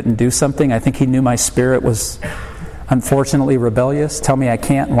me I couldn't do something. I think he knew my spirit was unfortunately rebellious. Tell me I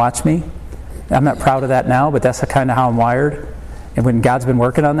can't and watch me. I'm not proud of that now, but that's kind of how I'm wired. And when God's been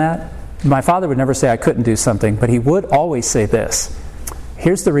working on that, my father would never say I couldn't do something, but he would always say this: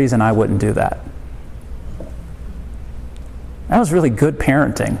 here's the reason I wouldn't do that. That was really good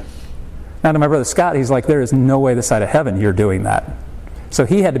parenting. Now to my brother Scott, he's like, there is no way this side of heaven you're doing that. So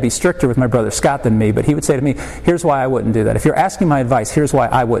he had to be stricter with my brother Scott than me, but he would say to me, here's why I wouldn't do that. If you're asking my advice, here's why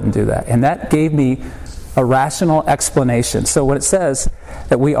I wouldn't do that. And that gave me a rational explanation. So when it says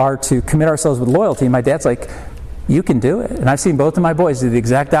that we are to commit ourselves with loyalty, my dad's like, you can do it. And I've seen both of my boys do the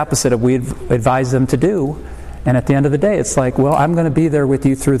exact opposite of what we advise them to do. And at the end of the day, it's like, well, I'm going to be there with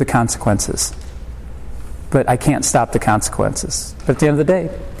you through the consequences. But I can't stop the consequences. But at the end of the day,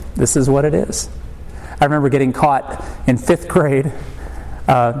 this is what it is. I remember getting caught in 5th grade. Do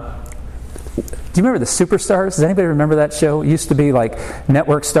you remember the Superstars? Does anybody remember that show? It used to be like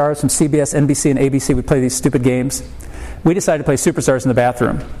network stars from CBS, NBC, and ABC would play these stupid games. We decided to play Superstars in the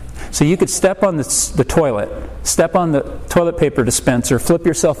bathroom. So you could step on the toilet, step on the toilet paper dispenser, flip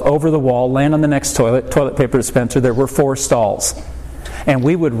yourself over the wall, land on the next toilet paper dispenser. There were 4 stalls. And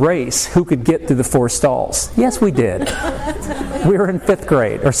we would race who could get through the 4 stalls. Yes, we did. We were in 5th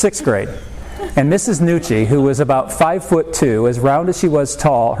grade, or 6th grade. And Mrs. Nucci, who was about 5'2", as round as she was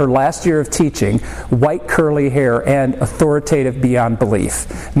tall, her last year of teaching, white curly hair, and authoritative beyond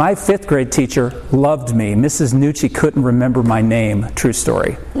belief. My 5th grade teacher loved me. Mrs. Nucci couldn't remember my name. True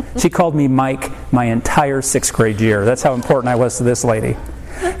story. She called me Mike my entire 6th grade year. That's how important I was to this lady.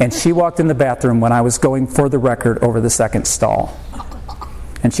 And she walked in the bathroom when I was going for the record over the 2nd stall.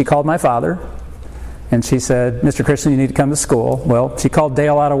 And she called my father, and she said, Mr. Christian, you need to come to school. Well, she called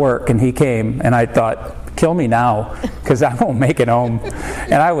Dale out of work, and he came, and I thought, kill me now, because I won't make it home.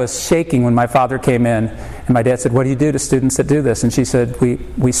 And I was shaking when my father came in, and my dad said, what do you do to students that do this? And she said,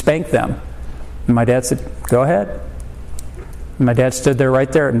 we spank them. And my dad said, go ahead. And my dad stood there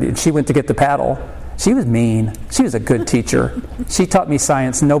right there, and she went to get the paddle. She was mean. She was a good teacher. She taught me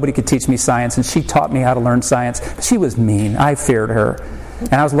science. Nobody could teach me science, and she taught me how to learn science. She was mean. I feared her.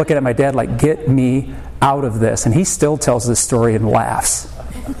 And I was looking at my dad like, get me out of this. And he still tells this story and laughs.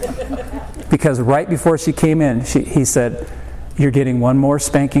 Because right before she came in, he said, you're getting one more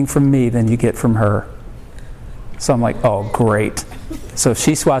spanking from me than you get from her. So I'm like, oh, great. So if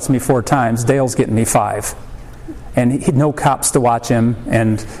she swats me 4 times, Dale's getting me 5. And no cops to watch him.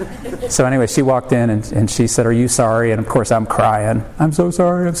 And so anyway, she walked in and she said, are you sorry? And of course I'm crying. I'm so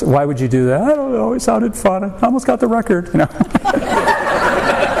sorry. Why would you do that? I don't know. It sounded fun. I almost got the record.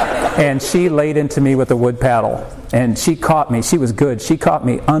 And she laid into me with a wood paddle. And she caught me. She was good. She caught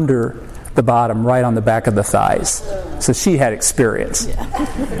me under the bottom, right on the back of the thighs. So she had experience.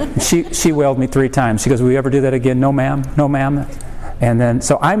 Yeah. She wailed me 3 times. She goes, will you ever do that again? No, ma'am. No, ma'am. And then,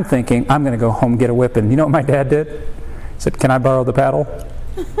 so I'm thinking, I'm going to go home and get a whipping. You know what my dad did? He said, can I borrow the paddle?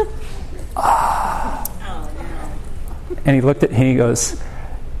 And he looked at me and he goes,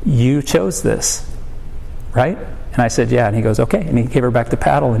 you chose this, right? And I said, yeah. And he goes, okay. And he gave her back the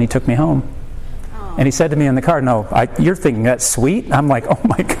paddle and he took me home. And he said to me in the car, no, you're thinking that's sweet? I'm like, oh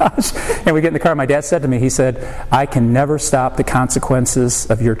my gosh. And we get in the car. My dad said to me, he said, I can never stop the consequences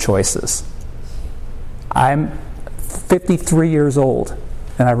of your choices. I'm 53 years old,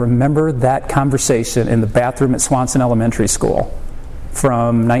 and I remember that conversation in the bathroom at Swanson Elementary School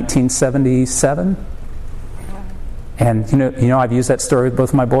from 1977. And you know, I've used that story with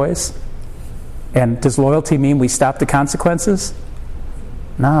both my boys. And does loyalty mean we stop the consequences?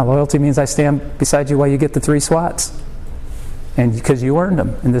 Nah, loyalty means I stand beside you while you get the 3 swats. And because you earned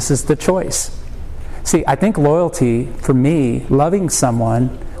them, and this is the choice. See, I think loyalty, for me, loving someone,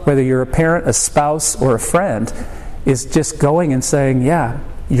 whether you're a parent, a spouse, or a friend, is just going and saying, yeah,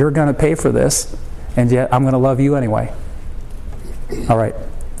 you're going to pay for this, and yet I'm going to love you anyway. All right.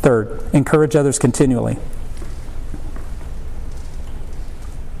 3rd, encourage others continually.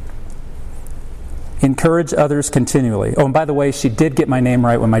 Encourage others continually. Oh, and by the way, she did get my name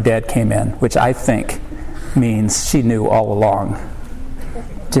right when my dad came in, which I think means she knew all along.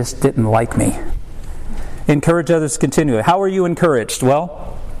 Just didn't like me. Encourage others continually. How are you encouraged?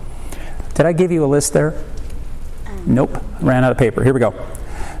 Well, did I give you a list there? Nope. Ran out of paper. Here we go.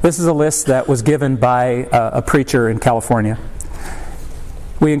 This is a list that was given by a preacher in California.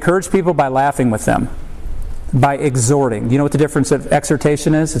 We encourage people by laughing with them, by exhorting. You know what the difference of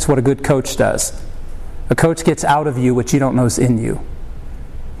exhortation is? It's what a good coach does. A coach gets out of you what you don't know is in you.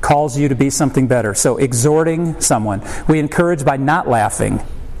 Calls you to be something better. So exhorting someone. We encourage by not laughing.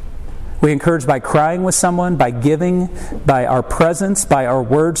 We encourage by crying with someone, by giving, by our presence, by our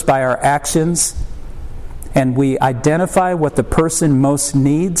words, by our actions. And we identify what the person most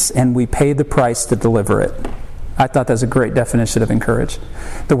needs, and we pay the price to deliver it. I thought that was a great definition of encourage.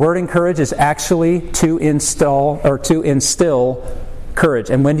 The word encourage is actually to instill courage.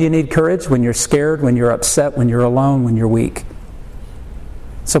 And when do you need courage? When you're scared, when you're upset, when you're alone, when you're weak.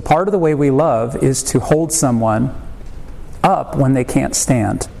 So part of the way we love is to hold someone up when they can't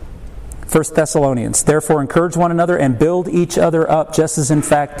stand. 1 Thessalonians, therefore encourage one another and build each other up, just as in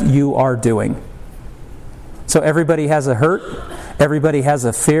fact you are doing. So everybody has a hurt, everybody has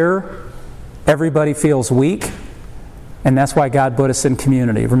a fear, everybody feels weak, and that's why God put us in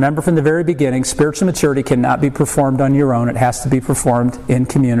community. Remember from the very beginning, spiritual maturity cannot be performed on your own. It has to be performed in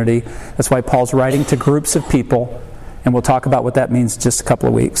community. That's why Paul's writing to groups of people, and we'll talk about what that means in just a couple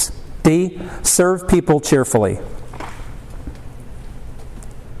of weeks. D, serve people cheerfully.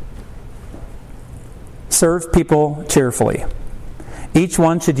 Serve people cheerfully. Each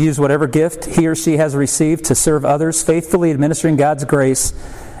one should use whatever gift he or she has received to serve others, faithfully administering God's grace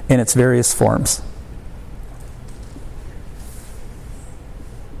in its various forms.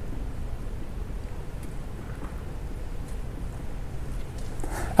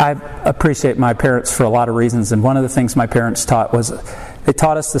 I appreciate my parents for a lot of reasons, and one of the things my parents taught was they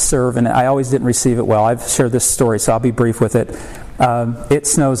taught us to serve, and I always didn't receive it well. I've shared this story, so I'll be brief with it. It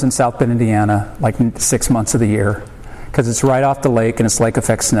snows in South Bend, Indiana, like 6 months of the year, because it's right off the lake, and it's lake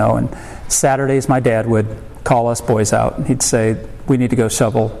effect snow. And Saturdays, my dad would call us boys out, and he'd say, we need to go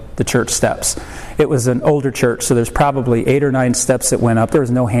shovel the church steps. It was an older church, so there's probably 8 or 9 steps that went up. There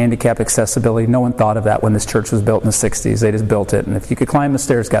was no handicap accessibility. No one thought of that when this church was built in the 60s. They just built it, and if you could climb the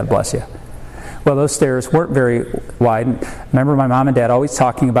stairs, God bless you. Well, those stairs weren't very wide. I remember my mom and dad always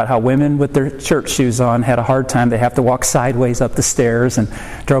talking about how women with their church shoes on had a hard time. They have to walk sideways up the stairs, and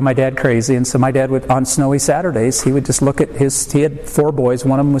drove my dad crazy. And so my dad would, on snowy Saturdays, he would just look at he had 4 boys.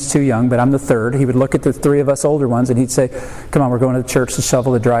 One of them was too young, but I'm the third. He would look at the 3 of us older ones, and he'd say, come on, we're going to the church to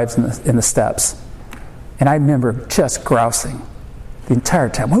shovel the drives in the steps. And I remember just grousing the entire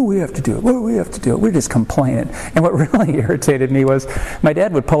time. What do we have to do? What do we have to do? We're just complaining. And what really irritated me was my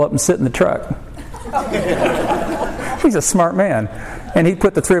dad would pull up and sit in the truck. He's a smart man. And he'd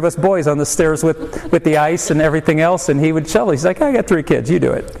put the 3 of us boys on the stairs with the ice and everything else, and he would shovel. He's like, I got 3 kids, you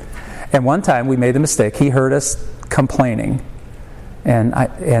do it. And one time we made the mistake. He heard us complaining.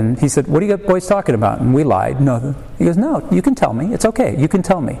 And he said, what are you boys talking about? And we lied. No. He goes, no, you can tell me. It's okay. You can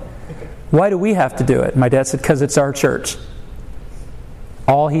tell me. Why do we have to do it? My dad said, because it's our church.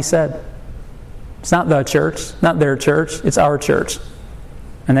 All he said. It's not the church, not their church, it's our church.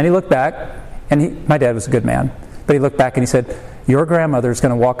 And then he looked back, and my dad was a good man, but he looked back and he said, your grandmother is going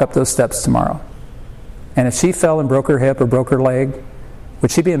to walk up those steps tomorrow. And if she fell and broke her hip or broke her leg,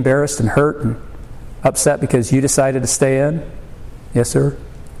 would she be embarrassed and hurt and upset because you decided to stay in? Yes, sir.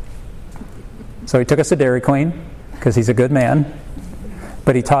 So he took us to Dairy Queen, because he's a good man,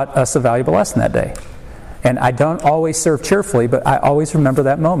 but he taught us a valuable lesson that day. And I don't always serve cheerfully, but I always remember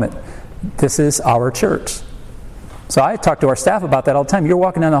that moment. This is our church. So I talk to our staff about that all the time. You're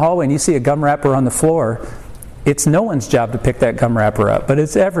walking down the hallway and you see a gum wrapper on the floor. It's no one's job to pick that gum wrapper up, but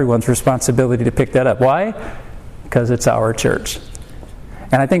it's everyone's responsibility to pick that up. Why? Because it's our church.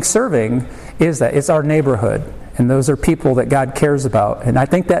 And I think serving is that. It's our neighborhood. And those are people that God cares about. And I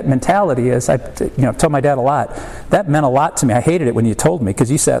think that mentality is, I told my dad a lot, that meant a lot to me. I hated it when you told me,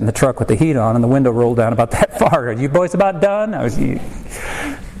 because you sat in the truck with the heat on and the window rolled down about that far. Are you boys about done?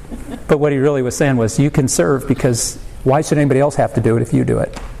 But what he really was saying was, you can serve because why should anybody else have to do it if you do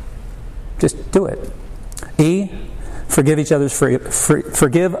it? Just do it. E, forgive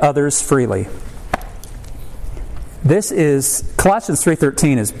others freely. This is, Colossians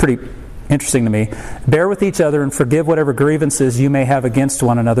 3:13 is pretty interesting to me. Bear with each other and forgive whatever grievances you may have against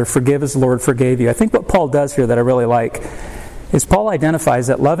one another. Forgive as the Lord forgave you. I think what Paul does here that I really like is Paul identifies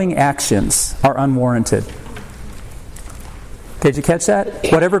that loving actions are unwarranted. Did you catch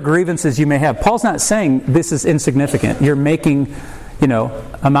that? Whatever grievances you may have. Paul's not saying this is insignificant. You're making,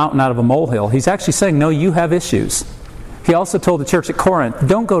 a mountain out of a molehill. He's actually saying, no, you have issues. He also told the church at Corinth,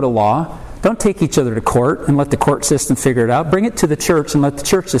 don't go to law. Don't take each other to court and let the court system figure it out. Bring it to the church and let the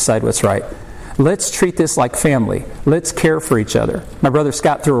church decide what's right. Let's treat this like family. Let's care for each other. My brother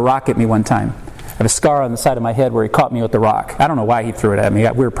Scott threw a rock at me one time. I have a scar on the side of my head where he caught me with the rock. I don't know why he threw it at me.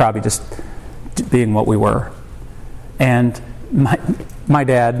 We were probably just being what we were. And my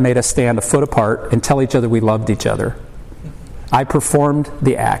dad made us stand a foot apart and tell each other we loved each other. I performed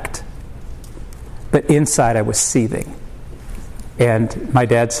the act. But inside I was seething. And my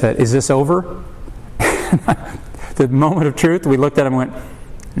dad said, is this over? The moment of truth, we looked at him and went,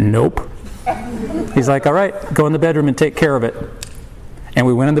 nope. He's like, all right, go in the bedroom and take care of it. And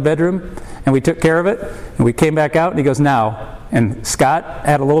we went in the bedroom and we took care of it. And we came back out and he goes, now. And Scott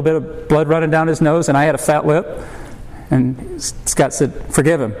had a little bit of blood running down his nose and I had a fat lip. And Scott said,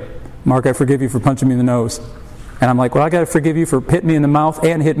 forgive him. Mark, I forgive you for punching me in the nose. And I'm like, well, I got to forgive you for hitting me in the mouth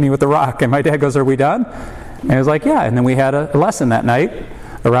and hitting me with the rock. And my dad goes, are we done? And I was like, yeah. And then we had a lesson that night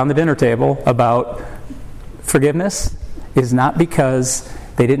around the dinner table about forgiveness is not because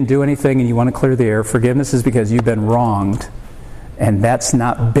they didn't do anything and you want to clear the air. Forgiveness is because you've been wronged. And that's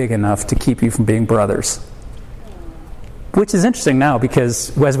not big enough to keep you from being brothers. Which is interesting now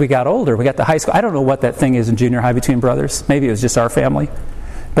because as we got older, we got to high school. I don't know what that thing is in junior high between brothers. Maybe it was just our family.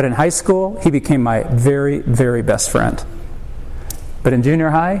 But in high school, he became my very, very best friend. But in junior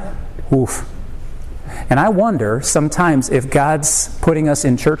high, oof. And I wonder sometimes if God's putting us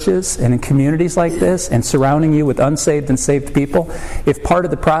in churches and in communities like this and surrounding you with unsaved and saved people, if part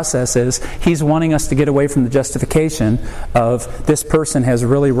of the process is He's wanting us to get away from the justification of this person has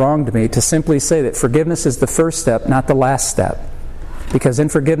really wronged me, to simply say that forgiveness is the first step, not the last step. Because in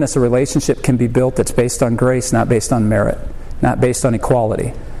forgiveness, a relationship can be built that's based on grace, not based on merit, not based on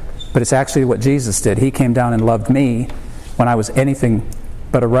equality. But it's actually what Jesus did. He came down and loved me when I was anything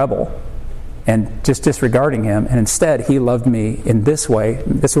but a rebel and just disregarding Him. And instead, He loved me in this way.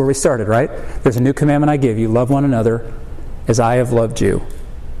 This is where we started, right? There's a new commandment I give you. Love one another as I have loved you.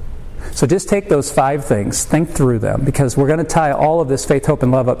 So just take those 5 things. Think through them. Because we're going to tie all of this faith, hope,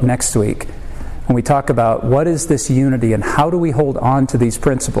 and love up next week when we talk about what is this unity and how do we hold on to these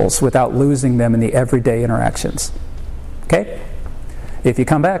principles without losing them in the everyday interactions. Okay? If you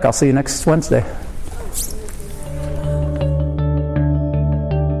come back, I'll see you next Wednesday.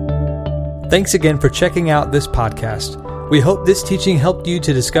 Thanks again for checking out this podcast. We hope this teaching helped you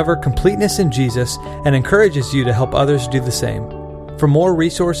to discover completeness in Jesus and encourages you to help others do the same. For more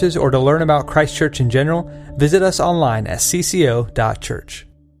resources or to learn about Christ Church in general, visit us online at cco.church.